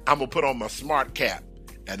 so I'm going to put on my smart cap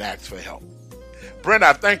and ask for help. Brent,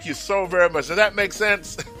 I thank you so very much. Does that make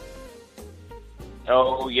sense?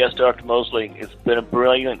 Oh, yes, Dr. Mosley. It's been a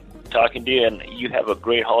brilliant talking to you, and you have a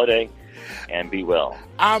great holiday. And be well.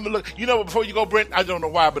 Before you go, Brent, I don't know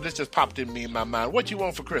why, but this just popped in my mind. What you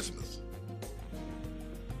want for Christmas?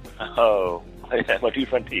 Oh, my 2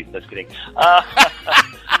 front teeth. That's kidding. I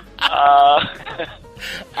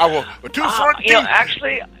want my 2 front teeth.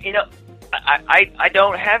 Actually, I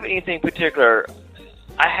don't have anything particular.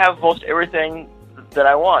 I have most everything that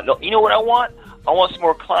I want. You know what I want? I want some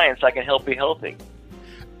more clients so I can help be healthy.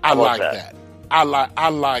 I like that. I like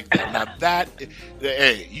that. Now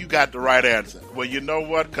hey, you got the right answer. Well, you know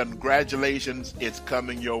what? Congratulations. It's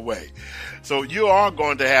coming your way. So you are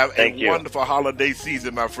going to have wonderful holiday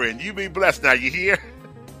season, my friend. You be blessed now. You hear?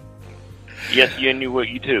 Yes,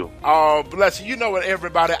 you too. Oh, bless you. You know what,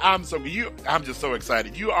 everybody? I'm just so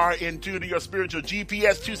excited. You are in tune to your spiritual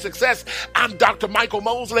GPS to success. I'm Dr. Michael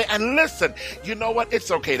Mosley. And listen, you know what? It's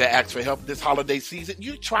okay to ask for help this holiday season.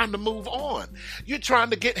 You're trying to move on. You're trying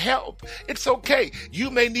to get help. It's okay. You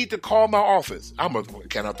may need to call my office.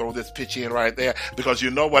 Can I throw this pitch in right there? Because you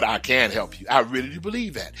know what? I can help you. I really do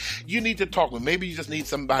believe that. You need to talk with. Maybe you just need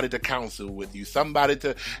somebody to counsel with you. Somebody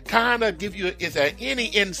to kind of give you, is there any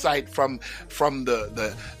insight from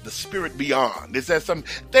the spirit beyond? Is there some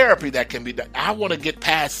therapy that can be done? I want to get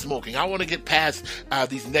past smoking. I want to get past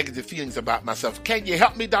these negative feelings about myself. Can you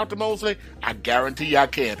help me, Dr. Mosley? I guarantee you I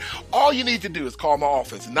can. All you need to do is call my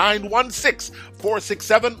office,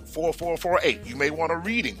 916-467-4448. You may want a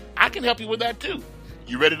reading. I can help you with that too.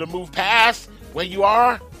 You ready to move past where you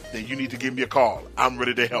are? Then you need to give me a call. I'm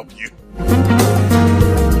ready to help you.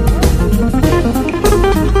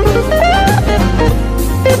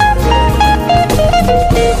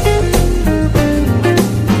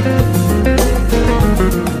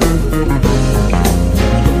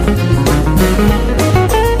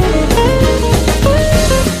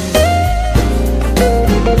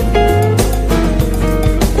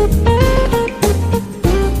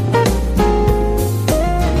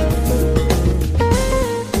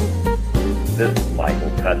 This is Michael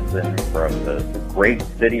Cutson from the great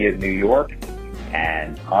city of New York,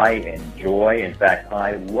 and I enjoy, in fact,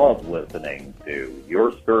 I love listening to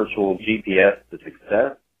Your Spiritual GPS to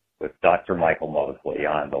Success with Dr. Michael Mosley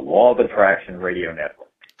on the Law of Attraction Radio Network.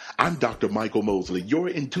 I'm Dr. Michael Mosley, your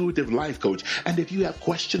intuitive life coach. And if you have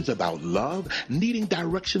questions about love, needing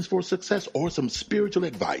directions for success, or some spiritual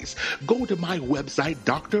advice, go to my website,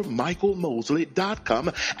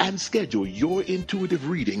 drmichaelmosley.com, and schedule your intuitive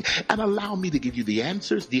reading and allow me to give you the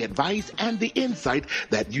answers, the advice, and the insight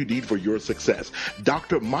that you need for your success.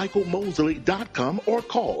 drmichaelmosley.com or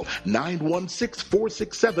call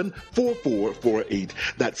 916-467-4448.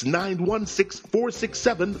 That's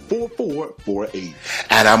 916-467-4448.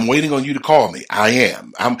 And I'm waiting on you to call me. I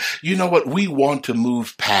am. You know what? We want to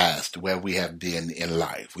move past where we have been in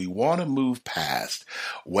life. We want to move past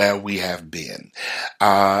where we have been.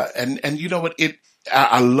 And you know what?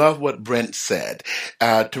 I love what Brent said.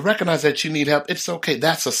 To recognize that you need help, it's okay.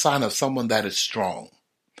 That's a sign of someone that is strong,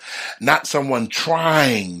 not someone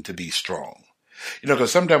trying to be strong. You know,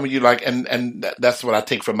 because sometimes when you like, and that's what I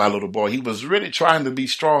take from my little boy. He was really trying to be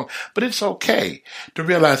strong, but it's okay to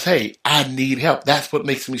realize, hey, I need help. That's what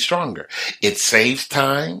makes me stronger. It saves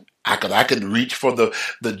time. I could reach for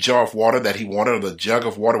the jar of water that he wanted, or the jug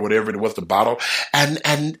of water, whatever it was, the bottle,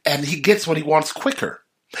 and he gets what he wants quicker.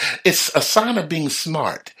 It's a sign of being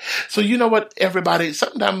smart. So you know what, everybody,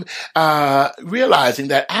 sometimes realizing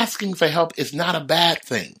that asking for help is not a bad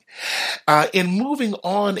thing. In moving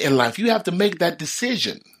on in life, you have to make that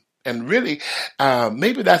decision. And really,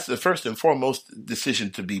 maybe that's the first and foremost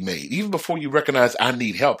decision to be made. Even before you recognize I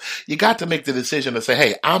need help, you got to make the decision to say,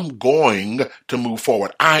 hey, I'm going to move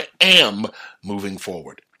forward. I am moving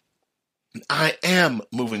forward. I am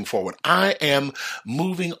moving forward. I am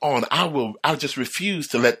moving on. I'll just refuse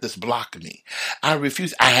to let this block me. I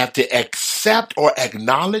refuse. I have to accept or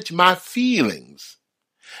acknowledge my feelings.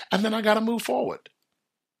 And then I got to move forward.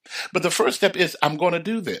 But the first step is I'm going to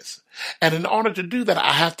do this. And in order to do that,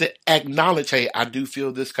 I have to acknowledge, hey, I do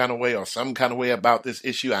feel this kind of way or some kind of way about this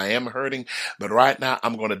issue. I am hurting, but right now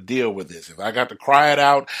I'm going to deal with this. If I got to cry it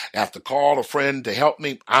out, I have to call a friend to help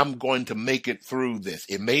me, I'm going to make it through this.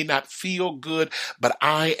 It may not feel good, but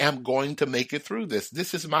I am going to make it through this.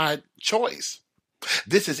 This is my choice.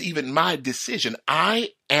 This is even my decision. I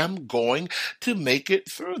am going to make it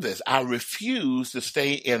through this. I refuse to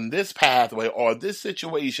stay in this pathway or this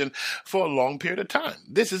situation for a long period of time.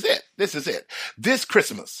 This is it. This is it. This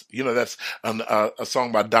Christmas, you know, that's a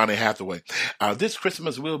song by Donny Hathaway. This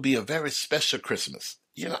Christmas will be a very special Christmas.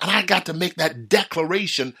 You know, and I got to make that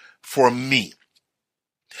declaration for me.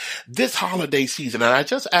 This holiday season, and I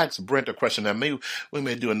just asked Brent a question, and we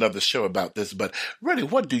may do another show about this, but really,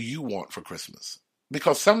 what do you want for Christmas?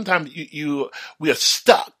 Because sometimes we are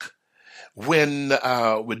stuck when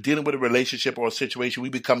we're dealing with a relationship or a situation. We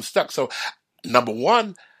become stuck. So, number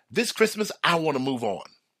one, this Christmas, I want to move on.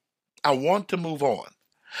 I want to move on.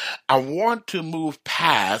 I want to move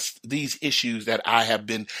past these issues that I have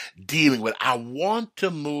been dealing with. I want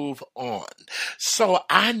to move on. So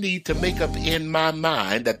I need to make up in my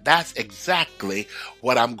mind that that's exactly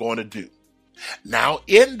what I'm going to do. Now,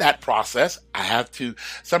 in that process, I have to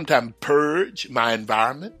sometimes purge my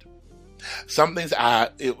environment. Some things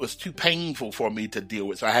it was too painful for me to deal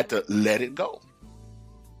with, so I had to let it go.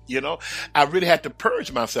 You know, I really had to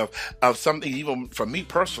purge myself of something. Even for me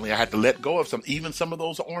personally, I had to let go of even some of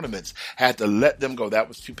those ornaments. Had to let them go. That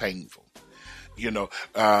was too painful. You know,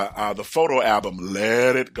 the photo album,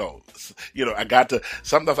 let it go. You know,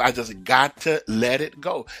 sometimes I just got to let it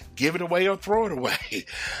go. Give it away or throw it away.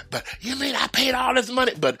 But you mean I paid all this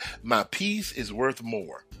money? But my peace is worth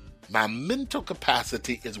more. My mental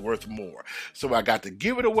capacity is worth more. So I got to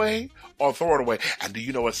give it away or throw it away. And do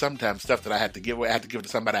you know what? Sometimes stuff that I had to give away, I had to give it to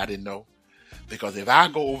somebody I didn't know. Because if I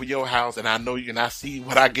go over your house and I know you and I see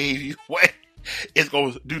what I gave you away, it's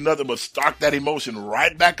going to do nothing but start that emotion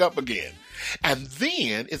right back up again. And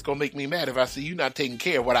then it's going to make me mad if I see you not taking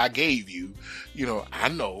care of what I gave you. You know, I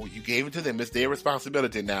know you gave it to them. It's their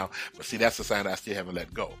responsibility now. But see, that's a sign I still haven't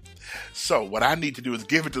let go. So what I need to do is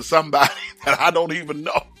give it to somebody that I don't even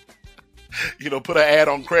know. You know, put an ad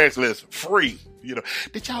on Craigslist, free. You know,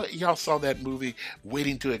 did y'all saw that movie,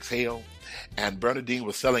 Waiting to Exhale? And Bernadine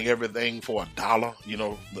was selling everything for $1, you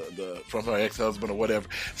know, the from her ex-husband or whatever,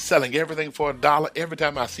 selling everything for $1. Every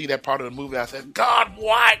time I see that part of the movie, I said, God,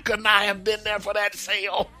 why couldn't I have been there for that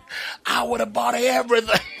sale? I would have bought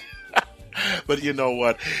everything. But you know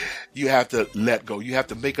what? You have to let go. You have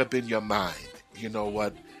to make up in your mind. You know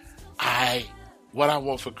what? What I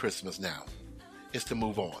want for Christmas now is to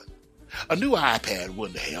move on. A new iPad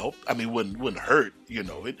wouldn't help. I mean, wouldn't hurt. You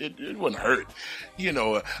know, it wouldn't hurt. You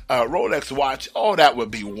know, a Rolex watch. Oh, that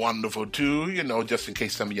would be wonderful too. You know, just in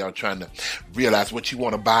case some of y'all are trying to realize what you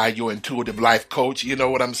want to buy, your intuitive life coach. You know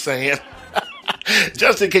what I'm saying?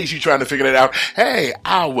 Just in case you're trying to figure that out. Hey,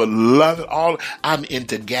 I would love it all. I'm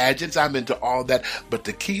into gadgets. I'm into all that. But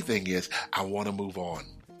the key thing is, I want to move on.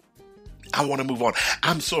 I want to move on.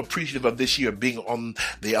 I'm so appreciative of this year being on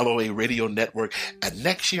the LOA radio network. And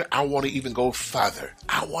next year, I want to even go further.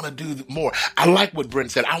 I want to do more. I like what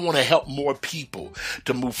Brent said. I want to help more people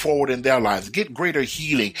to move forward in their lives, get greater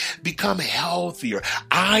healing, become healthier.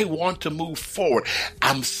 I want to move forward.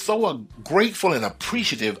 I'm so grateful and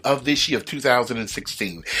appreciative of this year of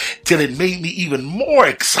 2016 till it made me even more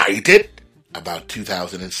excited about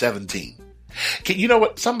 2017. You know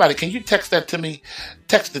what? Somebody, can you text that to me?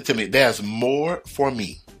 Text it to me. There's more for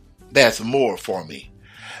me. There's more for me.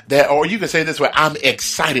 Or you can say it this way, I'm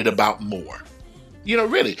excited about more.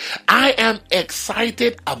 Really, I am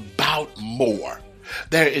excited about more.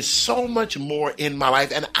 There is so much more in my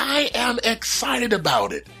life, and I am excited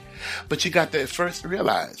about it. But you got to first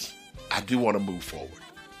realize, I do want to move forward.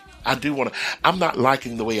 I'm not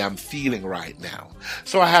liking the way I'm feeling right now.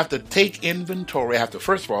 So I have to take inventory. I have to,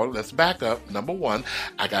 first of all, let's back up. Number one,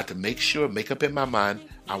 I got to make up in my mind,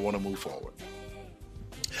 I want to move forward.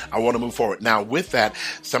 Now, with that,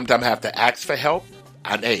 sometimes I have to ask for help.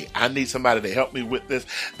 And hey, I need somebody to help me with this.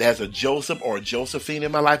 There's a Joseph or a Josephine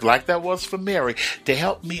in my life, like that was for Mary, to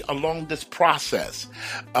help me along this process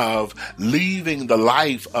of leaving the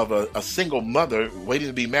life of a single mother waiting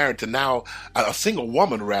to be married to now a single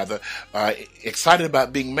woman, rather, excited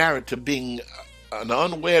about being married to being an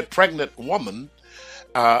unwed pregnant woman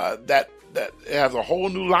that has a whole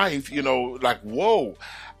new life. Like, whoa.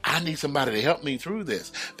 I need somebody to help me through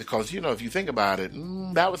this because, if you think about it,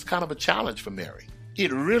 that was kind of a challenge for Mary.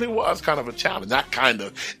 It really was kind of a challenge. That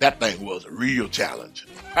thing was a real challenge.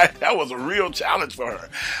 Right? That was a real challenge for her.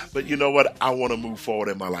 But you know what? I want to move forward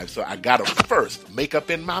in my life. So I got to first make up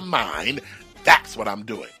in my mind, that's what I'm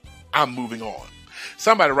doing. I'm moving on.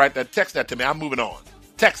 Somebody write that, text that to me. I'm moving on.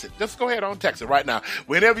 Text it. Just go ahead on text it right now.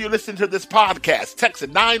 Whenever you listen to this podcast, text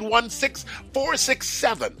it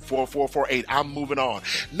 916-467-4448. I'm moving on.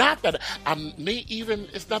 Not that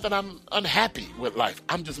it's not that I'm unhappy with life.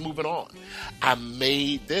 I'm just moving on. I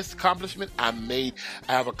made this accomplishment. I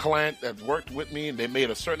have a client that worked with me and they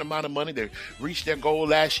made a certain amount of money. They reached their goal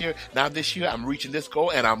last year. Now this year I'm reaching this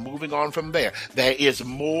goal and I'm moving on from there. There is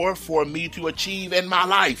more for me to achieve in my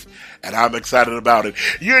life and I'm excited about it.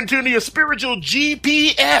 You're in tune to your spiritual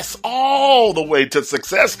GPS all the way to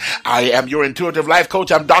success. I am your intuitive life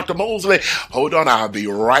coach. I'm Dr. Mosley. Hold on. I'll be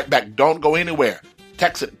right back. Don't go anywhere.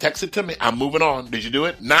 Text it to me. I'm moving on. Did you do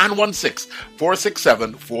it?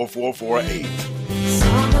 916-467-4448.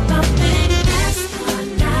 Song about the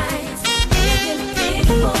past nights,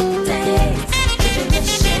 beautiful days, living the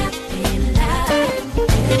champagne life,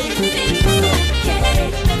 everything's okay.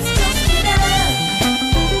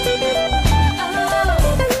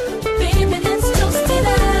 Let's toast it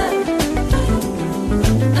up.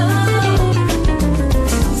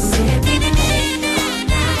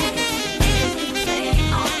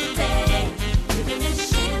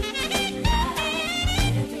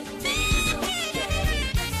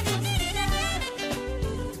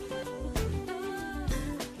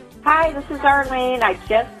 Hi, this is Arlene. I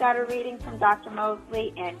just got a reading from Dr.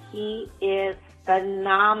 Mosley, and he is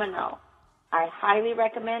phenomenal. I highly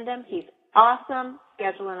recommend him. He's awesome.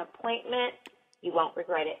 Schedule an appointment. You won't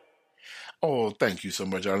regret it. Oh, thank you so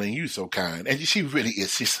much, Arlene. You're so kind. And she really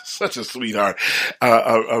is. She's such a sweetheart,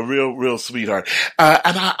 a real sweetheart.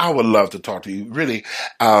 And I would love to talk to you. Really,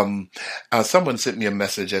 someone sent me a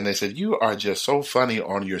message and they said, you are just so funny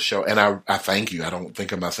on your show. And I thank you. I don't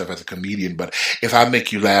think of myself as a comedian, but if I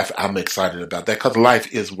make you laugh, I'm excited about that because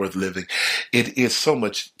life is worth living. It is so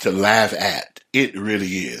much to laugh at. It really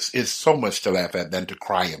is. It's so much to laugh at than to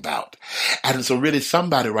cry about. And so really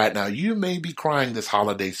somebody right now, you may be crying this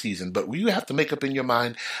holiday season, but you have to make up in your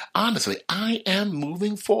mind, honestly, I am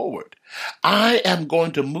moving forward. I am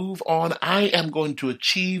going to move on. I am going to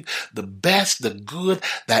achieve the best, the good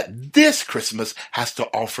that this Christmas has to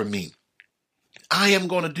offer me. I am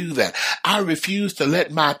going to do that. I refuse to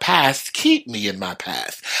let my past keep me in my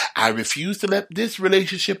past. I refuse to let this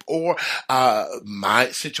relationship or my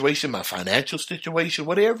situation, my financial situation,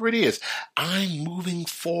 whatever it is, I'm moving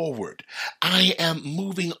forward. I am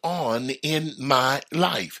moving on in my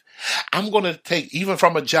life. I'm going to take, even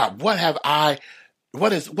from a job, what have I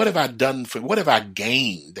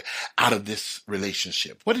gained out of this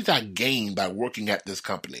relationship? What did I gain by working at this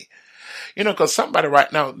company? Because somebody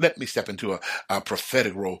right now, let me step into a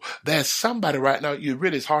prophetic role. There's somebody right now,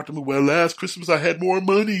 it's hard to move. Well, last Christmas I had more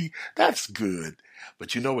money. That's good.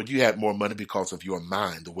 But you know what? You had more money because of your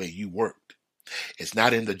mind, the way you worked. It's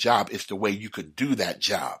not in the job. It's the way you could do that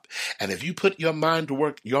job. And if you put your mind to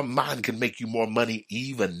work, your mind can make you more money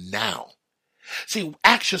even now. See,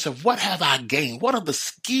 ask yourself, what have I gained? What are the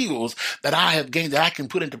skills that I have gained that I can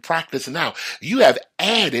put into practice now? You have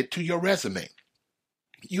added to your resume.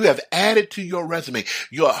 You have added to your resume,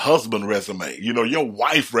 your husband resume, your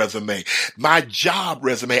wife resume, my job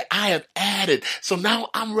resume. I have added. So now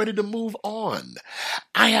I'm ready to move on.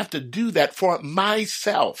 I have to do that for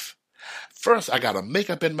myself. First, I got to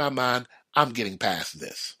make up in my mind, I'm getting past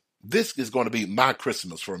this. This is going to be my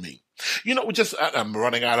Christmas for me. I'm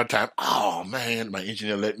running out of time. Oh man, my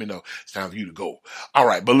engineer let me know it's time for you to go. All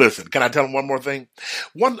right, but listen, can I tell them one more thing?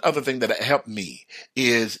 One other thing that helped me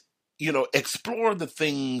is, explore the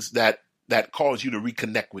things that cause you to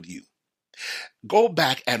reconnect with you. Go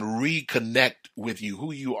back and reconnect with you,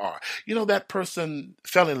 who you are. That person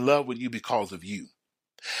fell in love with you because of you.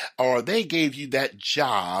 Or they gave you that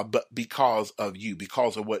job because of you,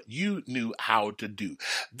 because of what you knew how to do.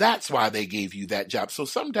 That's why they gave you that job. So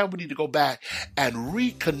sometimes we need to go back and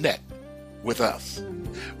reconnect with us.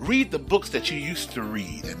 Read the books that you used to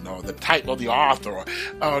read, or the type of the author,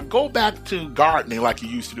 or go back to gardening like you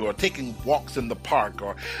used to do, or taking walks in the park,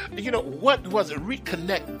 or what was it?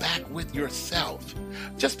 Reconnect back with yourself.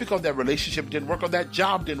 Just because that relationship didn't work or that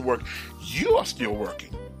job didn't work, you are still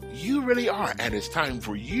working. You really are, and it's time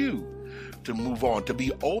for you to move on, to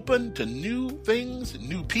be open to new things,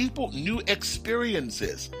 new people, new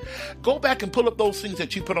experiences. Go back and pull up those things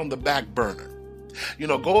that you put on the back burner.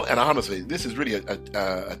 Go, and honestly, this is really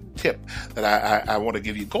a tip that I want to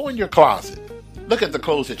give you. Go in your closet. Look at the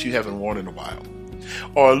clothes that you haven't worn in a while.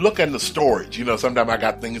 Or look at the storage. Sometimes I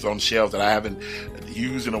got things on shelves that I haven't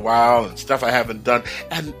used in a while and stuff I haven't done.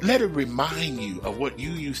 And let it remind you of what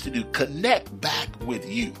you used to do. Connect back with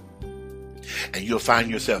you. And you'll find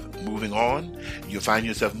yourself moving on. You'll find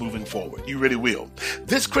yourself moving forward. You really will.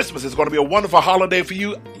 This Christmas is going to be a wonderful holiday for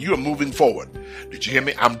you. You are moving forward. Did you hear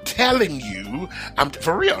me? I'm telling you,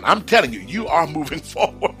 for real, I'm telling you, you are moving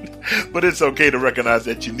forward. But it's okay to recognize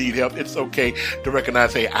that you need help. It's okay to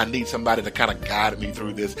recognize, hey, I need somebody to kind of guide me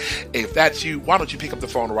through this. If that's you, why don't you pick up the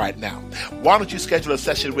phone right now? Why don't you schedule a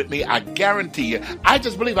session with me? I guarantee you, I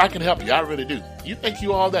just believe I can help you. I really do. You think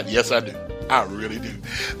you all that? Yes, I do. I really do,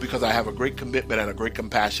 because I have a great commitment and a great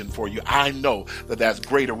compassion for you. I know that that's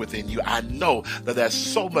greater within you. I know that there's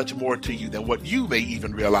so much more to you than what you may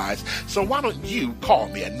even realize. So why don't you call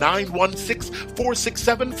me at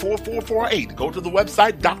 916-467-4448. Go to the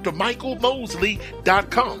website,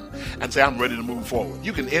 drmichaelmosley.com, and say, I'm ready to move forward.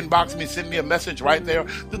 You can inbox me, send me a message right there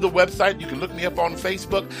through the website. You can look me up on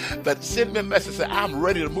Facebook, but send me a message, say, I'm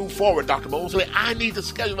ready to move forward, Dr. Mosley. I need to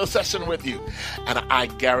schedule a session with you. And I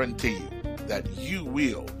guarantee you that you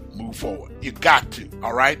will move forward. You got to,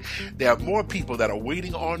 all right? There are more people that are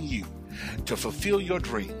waiting on you to fulfill your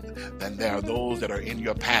dream than there are those that are in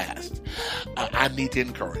your past. I need to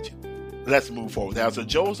encourage you. Let's move forward. There's a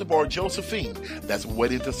Joseph or a Josephine that's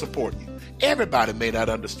waiting to support you. Everybody may not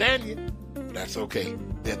understand you, but that's okay.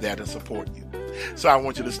 They're there to support you. So I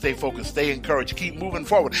want you to stay focused, stay encouraged, keep moving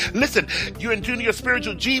forward. Listen, you're in tune to your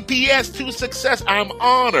spiritual GPS to success. I'm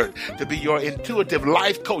honored to be your intuitive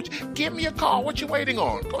life coach. Give me a call. What you waiting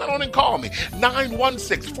on? Go on and call me.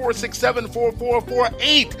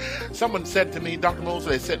 916-467-4448. Someone said to me, Dr.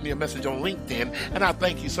 Mosley, they sent me a message on LinkedIn, and I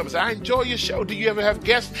thank you so much. I enjoy your show. Do you ever have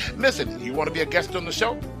guests? Listen, you want to be a guest on the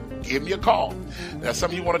show? Give me a call. That's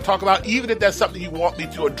something you want to talk about, even if that's something you want me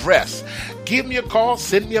to address. Give me a call,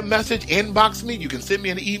 send me a message, inbox me. You can send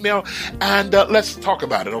me an email, and let's talk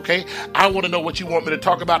about it, okay? I want to know what you want me to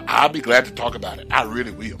talk about. I'll be glad to talk about it. I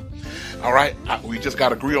really will. All right? We just got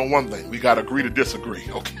to agree on one thing. We got to agree to disagree,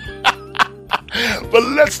 okay? But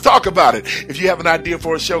let's talk about it. If you have an idea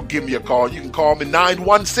for a show, give me a call. You can call me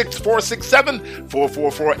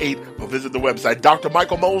 916-467-4448 or visit the website,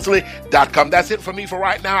 drmichaelmosley.com. That's it for me for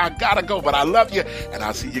right now. I gotta go, but I love you, and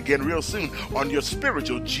I'll see you again real soon on your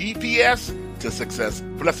spiritual GPS to success.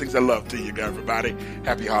 Blessings and love to you, everybody.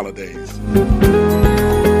 Happy holidays.